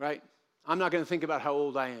 Right? I'm not going to think about how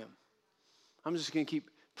old I am. I'm just going to keep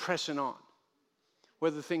pressing on.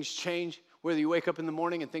 Whether things change, whether you wake up in the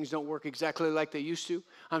morning and things don't work exactly like they used to,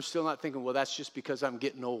 I'm still not thinking, well, that's just because I'm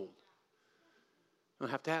getting old. I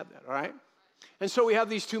don't have to have that, all right? And so we have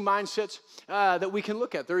these two mindsets that we can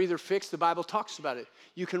look at. They're either fixed. The Bible talks about it.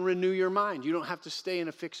 You can renew your mind. You don't have to stay in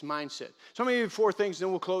a fixed mindset. So I'm going to give you 4 things, then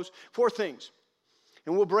we'll close. 4 things.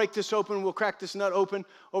 And we'll break this open. We'll crack this nut open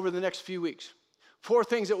over the next few weeks. 4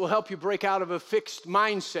 things that will help you break out of a fixed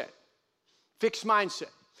mindset. Fixed mindset.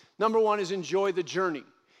 Number 1 is enjoy the journey.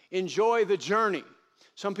 Enjoy the journey.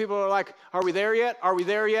 Some people are like, are we there yet? Are we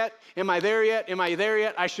there yet? Am I there yet? Am I there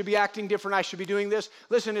yet? I should be acting different. I should be doing this.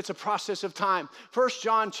 Listen, it's a process of time. 1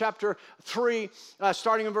 John chapter 3,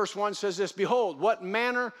 starting in verse 1 says this, behold, what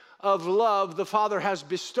manner of love the Father has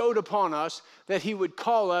bestowed upon us that he would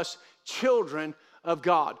call us children of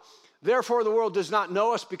God. Therefore, the world does not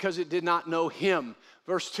know us because it did not know him.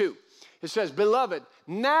 Verse 2, it says, beloved,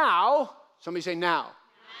 now, somebody say now.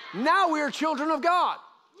 Now we are children of God.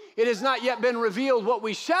 It has not yet been revealed what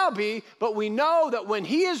we shall be, but we know that when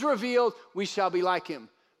he is revealed, we shall be like him,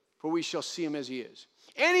 for we shall see him as he is.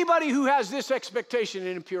 Anybody who has this expectation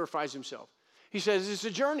and purifies himself. He says it's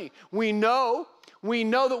a journey. We know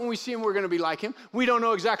that when we see him, we're going to be like him. We don't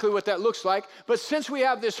know exactly what that looks like, but since we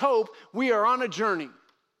have this hope, we are on a journey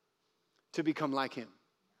to become like him.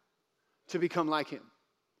 To become like him.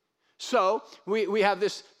 So we have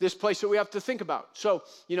this place that we have to think about. So,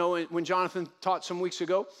 when Jonathan taught some weeks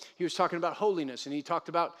ago, he was talking about holiness, and he talked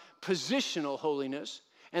about positional holiness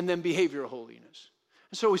and then behavioral holiness.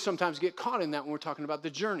 And so we sometimes get caught in that when we're talking about the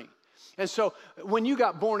journey. And so when you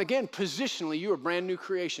got born again, positionally, you're a brand new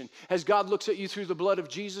creation. As God looks at you through the blood of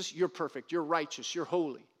Jesus, you're perfect, you're righteous, you're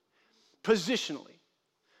holy. Positionally.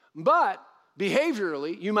 But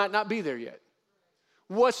behaviorally, you might not be there yet.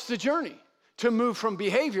 What's the journey? To move from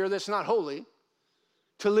behavior that's not holy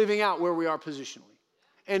to living out where we are positionally.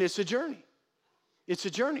 And it's a journey. It's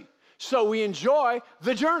a journey. So we enjoy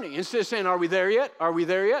the journey instead of saying, are we there yet? Are we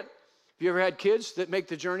there yet? Have you ever had kids that make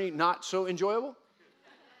the journey not so enjoyable?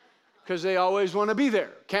 Because they always want to be there.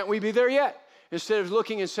 Can't we be there yet? Instead of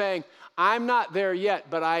looking and saying, I'm not there yet,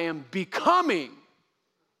 but I am becoming.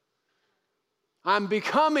 I'm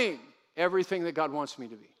becoming everything that God wants me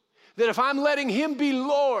to be. That if I'm letting him be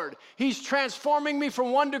Lord, he's transforming me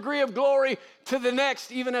from one degree of glory to the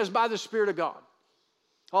next, even as by the Spirit of God.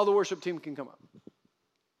 All the worship team can come up.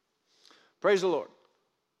 Praise the Lord.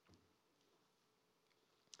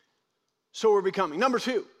 So we're becoming. Number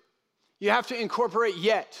 2, you have to incorporate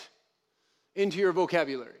yet into your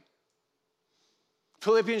vocabulary.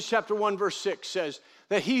 Philippians chapter 1 verse 6 says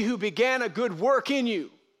that he who began a good work in you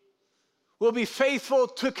will be faithful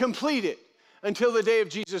to complete it until the day of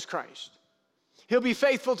Jesus Christ. He'll be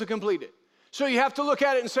faithful to complete it. So you have to look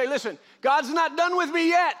at it and say, listen, God's not done with me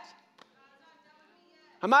yet.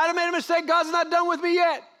 I might have made a mistake. God's not done with me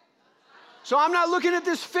yet. So I'm not looking at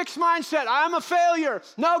this fixed mindset. I'm a failure.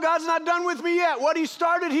 No, God's not done with me yet. What he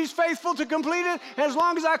started, he's faithful to complete it. And as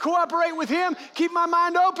long as I cooperate with him, keep my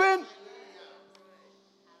mind open.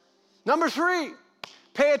 Number 3,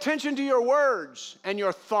 pay attention to your words and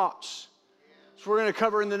your thoughts. So we're going to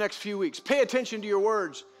cover in the next few weeks. Pay attention to your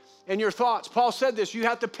words and your thoughts. Paul said this, you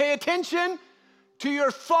have to pay attention to your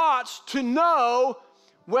thoughts to know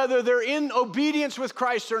whether they're in obedience with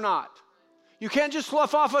Christ or not. You can't just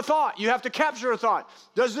slough off a thought. You have to capture a thought.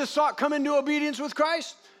 Does this thought come into obedience with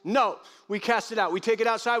Christ? No. We cast it out. We take it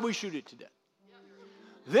outside. We shoot it to death.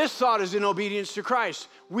 This thought is in obedience to Christ.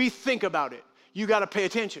 We think about it. You got to pay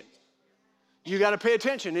attention. You got to pay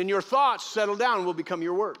attention. And your thoughts settle down and will become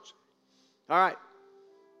your words. All right.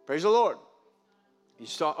 Praise the Lord. You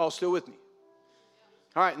all still with me?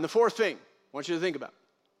 All right. And the 4th thing I want you to think about.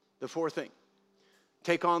 The 4th thing.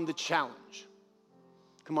 Take on the challenge.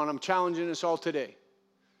 Come on, I'm challenging us all today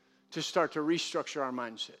to start to restructure our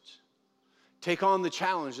mindsets. Take on the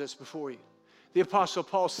challenge that's before you. The Apostle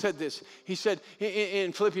Paul said this. He said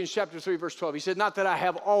in Philippians chapter 3, verse 12, he said, not that I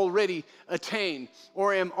have already attained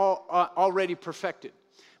or am already perfected,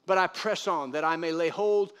 but I press on that I may lay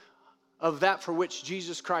hold of that for which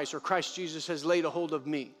Jesus Christ or Christ Jesus has laid a hold of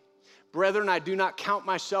me. Brethren, I do not count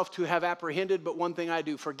myself to have apprehended, but one thing I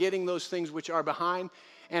do, forgetting those things which are behind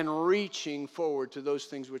and reaching forward to those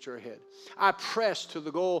things which are ahead. I press to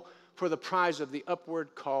the goal for the prize of the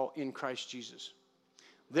upward call in Christ Jesus.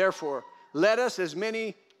 Therefore, let us, as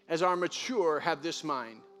many as are mature, have this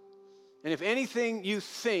mind. And if anything you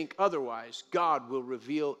think otherwise, God will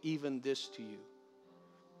reveal even this to you.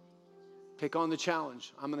 Take on the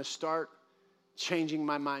challenge. I'm going to start changing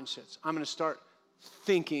my mindsets. I'm going to start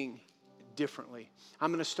thinking differently. I'm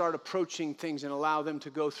going to start approaching things and allow them to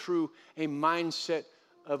go through a mindset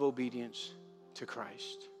of obedience to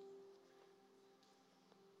Christ.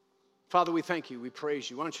 Father, we thank you. We praise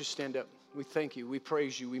you. Why don't you stand up? We thank you. We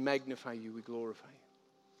praise you. We magnify you. We glorify you.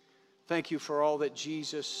 Thank you for all that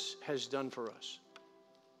Jesus has done for us.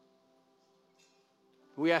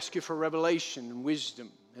 We ask you for revelation and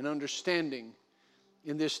wisdom and understanding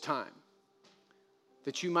in this time,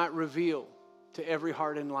 that you might reveal to every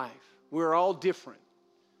heart and life. We're all different.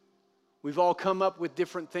 We've all come up with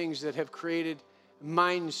different things that have created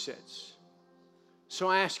mindsets. So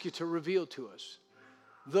I ask you to reveal to us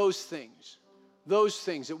those things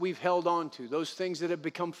that we've held on to, those things that have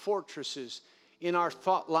become fortresses in our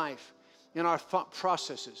thought life, in our thought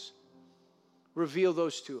processes. Reveal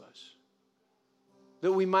those to us,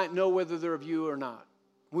 that we might know whether they're of you or not.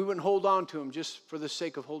 We wouldn't hold on to them just for the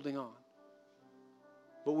sake of holding on,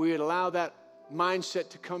 but we would allow that mindset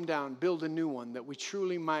to come down, build a new one that we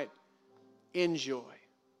truly might enjoy,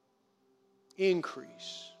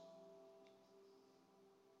 increase,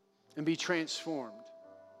 and be transformed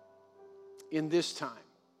in this time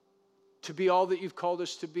to be all that you've called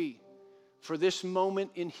us to be for this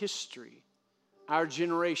moment in history, our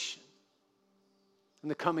generation, and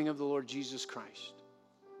the coming of the Lord Jesus Christ.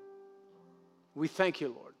 We thank you,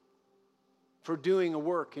 Lord, for doing a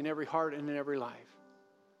work in every heart and in every life,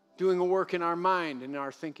 doing a work in our mind and in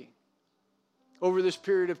our thinking over this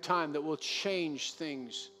period of time that will change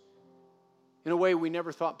things in a way we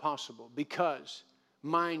never thought possible, because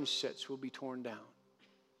mindsets will be torn down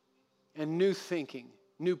and new thinking,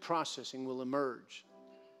 new processing will emerge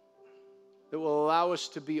that will allow us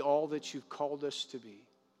to be all that you've called us to be.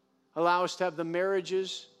 Allow us to have the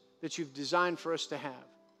marriages that you've designed for us to have.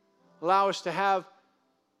 Allow us to have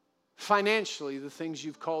financially the things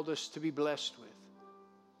you've called us to be blessed with.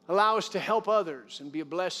 Allow us to help others and be a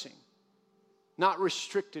blessing, not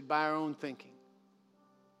restricted by our own thinking.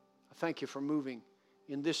 I thank you for moving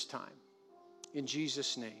in this time. In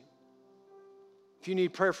Jesus' name. If you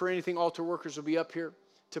need prayer for anything, altar workers will be up here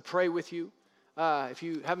to pray with you. If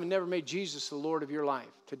you haven't never made Jesus the Lord of your life,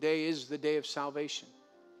 today is the day of salvation.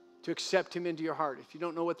 To accept Him into your heart. If you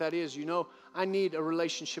don't know what that is, you know, I need a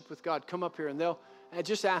relationship with God. Come up here and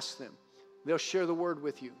just ask them. They'll share the word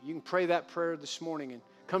with you. You can pray that prayer this morning and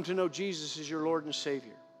come to know Jesus as your Lord and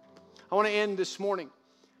Savior. I want to end this morning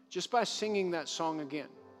just by singing that song again.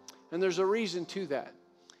 And there's a reason to that.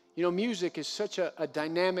 You know, music is such a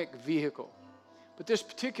dynamic vehicle. But this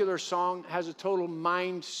particular song has a total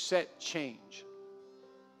mindset change.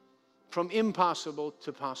 From impossible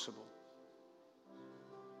to possible.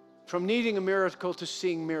 From needing a miracle to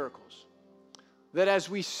seeing miracles. That as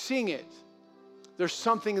we sing it, there's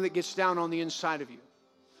something that gets down on the inside of you.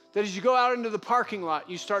 That as you go out into the parking lot,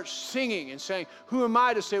 you start singing and saying, who am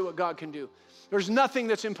I to say what God can do? There's nothing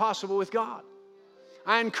that's impossible with God.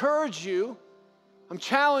 I encourage you, I'm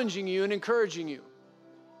challenging you and encouraging you.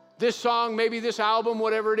 This song, maybe this album,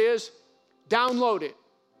 whatever it is, download it.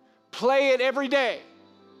 Play it every day.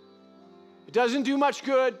 It doesn't do much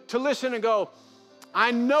good to listen and go,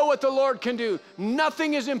 I know what the Lord can do.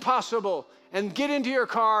 Nothing is impossible. And get into your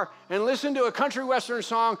car and listen to a country western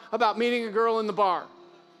song about meeting a girl in the bar.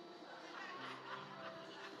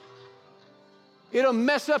 It'll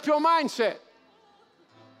mess up your mindset.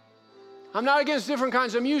 I'm not against different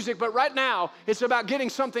kinds of music, but right now, it's about getting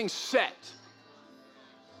something set,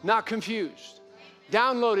 not confused.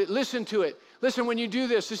 Download it, listen to it. Listen, when you do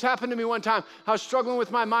this happened to me one time. I was struggling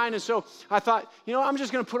with my mind, and so I thought, you know, I'm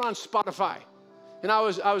just going to put on Spotify. And I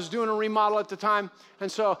was doing a remodel at the time,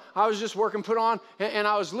 and so I was just working, put on, and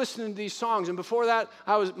I was listening to these songs. And before that,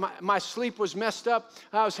 my sleep was messed up.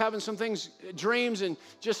 I was having some things, dreams and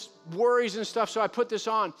just worries and stuff. So I put this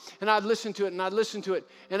on, and I'd listen to it, and I'd listen to it.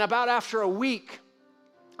 And about after a week,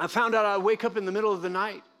 I found out I'd wake up in the middle of the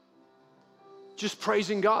night, just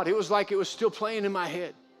praising God. It was like it was still playing in my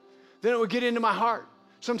head. Then it would get into my heart.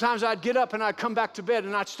 Sometimes I'd get up and I'd come back to bed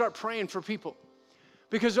and I'd start praying for people.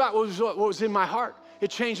 Because that was what was in my heart.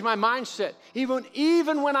 It changed my mindset.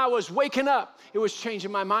 Even when I was waking up, it was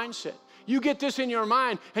changing my mindset. You get this in your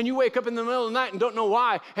mind and you wake up in the middle of the night and don't know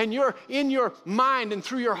why. And you're in your mind and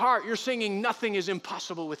through your heart, you're singing, nothing is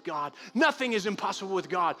impossible with God. Nothing is impossible with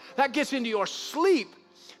God. That gets into your sleep.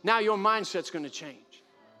 Now your mindset's going to change.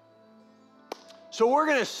 So we're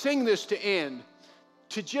going to sing this to end,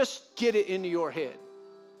 to just get it into your head.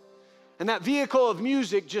 And that vehicle of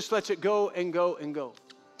music just lets it go and go and go.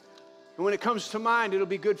 And when it comes to mind, it'll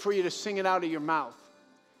be good for you to sing it out of your mouth.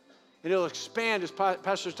 And it'll expand, as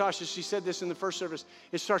Pastor Tasha, she said this in the first service,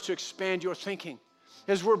 it starts to expand your thinking.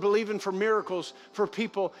 As we're believing for miracles for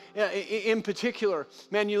people in particular,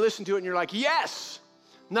 man, you listen to it and you're like, yes,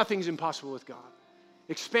 nothing's impossible with God.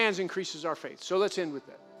 Expands, increases our faith. So let's end with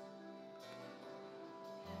that.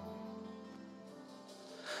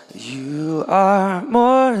 You are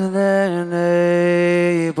more than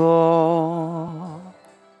able.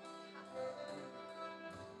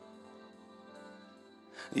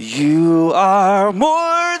 You are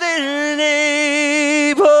more than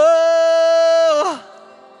able.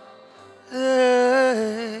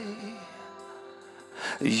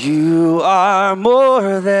 You are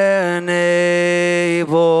more than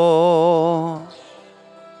able.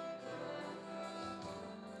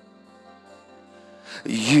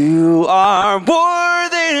 You are more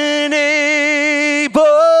than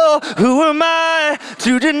able. Who am I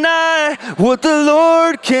to deny what the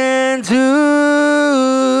Lord can do?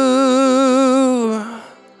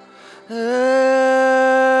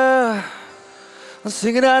 I'll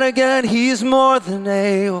sing it out again. He's more than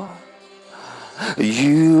able.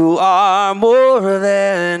 You are more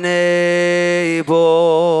than able.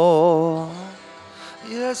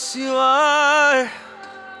 Yes, you are.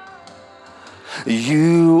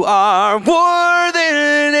 You are more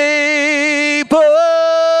than able.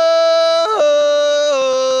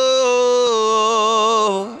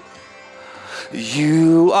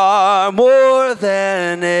 You are more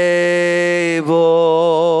than able.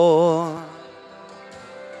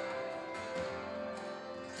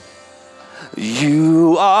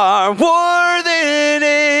 You are more than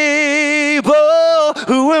able.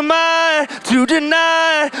 Who am I to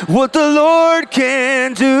deny what the Lord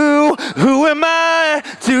can do? Who am I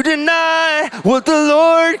to deny what the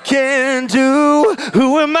Lord can do?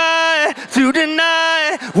 Who am I to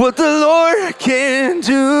deny what the Lord can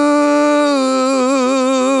do?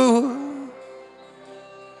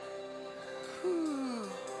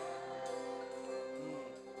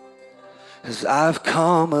 As I've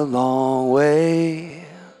come a long way,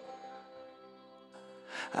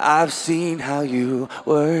 I've seen how you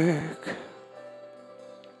work.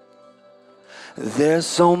 There's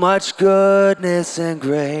so much goodness and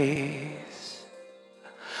grace,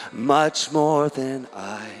 much more than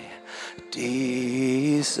I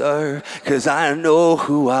deserve, 'cause I know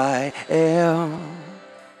who I am,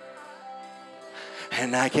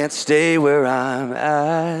 and I can't stay where I'm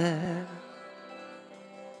at.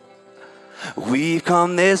 We've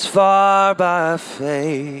come this far by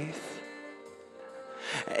faith,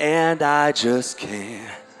 and I just can't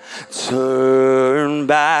turn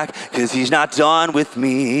back, 'cause he's not done with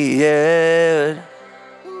me yet.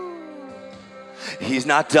 He's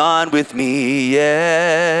not done with me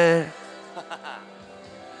yet.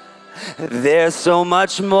 There's so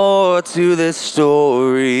much more to this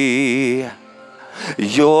story.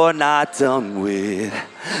 You're not done with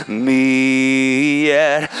me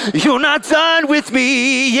yet. You're not done with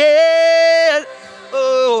me yet.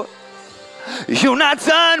 Oh, you're not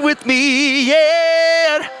done with me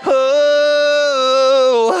yet.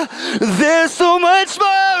 Oh, there's so much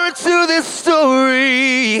more to this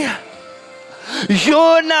story.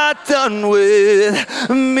 You're not done with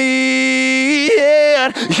me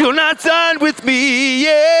yet. You're not done with me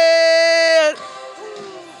yet.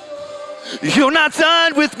 You're not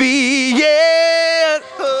done with me yet.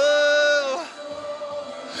 Oh,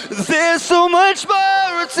 there's so much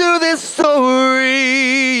more to this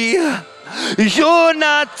story. You're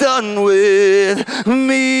not done with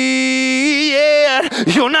me yet.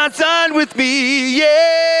 You're not done with me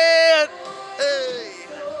yet. Hey.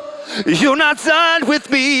 You're not done with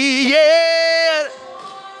me yet.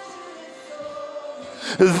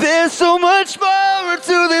 There's so much more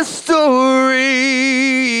to this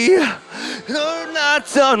story. You're not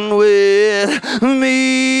done with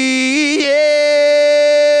me yet.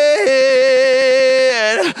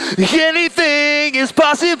 Anything is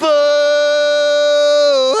possible.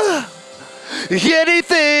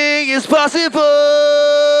 Anything is possible.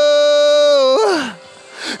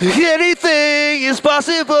 Anything is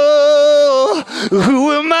possible.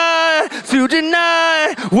 Who am I to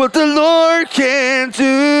deny what the Lord can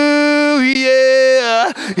do?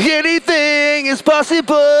 Yeah, anything is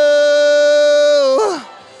possible.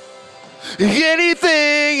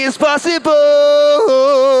 Anything is possible.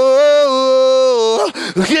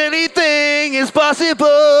 Anything is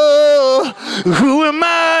possible. Who am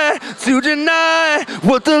I to deny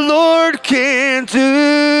what the Lord can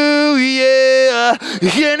do? Yeah,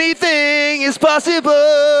 anything is possible.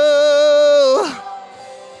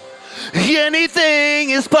 Anything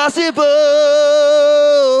is possible.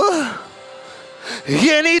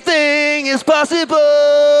 Anything is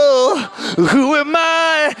possible. Who am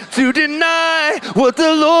I to deny what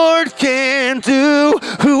the Lord can do?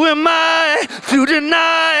 Who am I to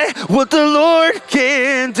deny what the Lord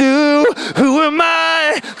can do? Who am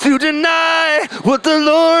I to deny what the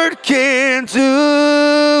Lord can do?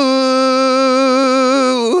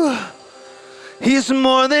 He's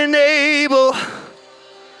more than able.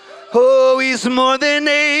 Oh, he's more than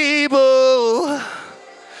able.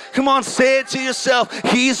 Come on, say it to yourself.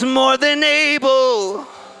 He's more than able.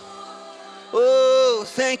 Oh,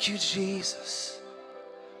 thank you, Jesus.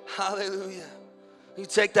 Hallelujah. You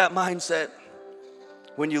take that mindset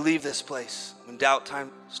when you leave this place. When doubt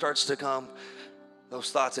time starts to come,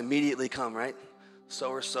 those thoughts immediately come, right?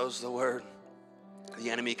 Sower sows the word. The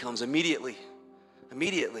enemy comes immediately.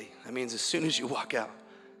 Immediately. That means as soon as you walk out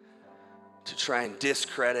to try and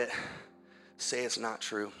discredit, say it's not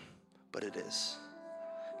true, but it is.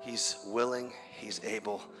 He's willing, he's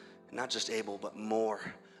able, not just able, but more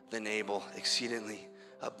than able, exceedingly,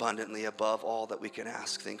 abundantly above all that we can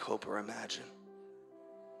ask, think, hope, or imagine.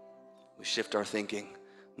 We shift our thinking.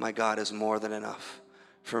 My God is more than enough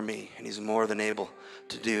for me, and he's more than able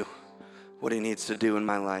to do what he needs to do in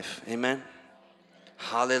my life. Amen?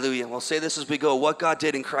 Hallelujah. We'll say this as we go. What God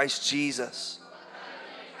did in Christ Jesus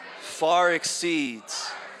far exceeds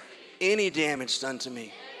any damage done to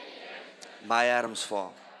me by Adam's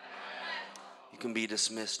fall. You can be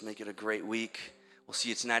dismissed. Make it a great week. We'll see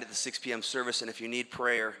you tonight at the 6 p.m. service, and if you need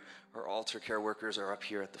prayer, our altar care workers are up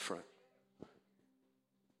here at the front.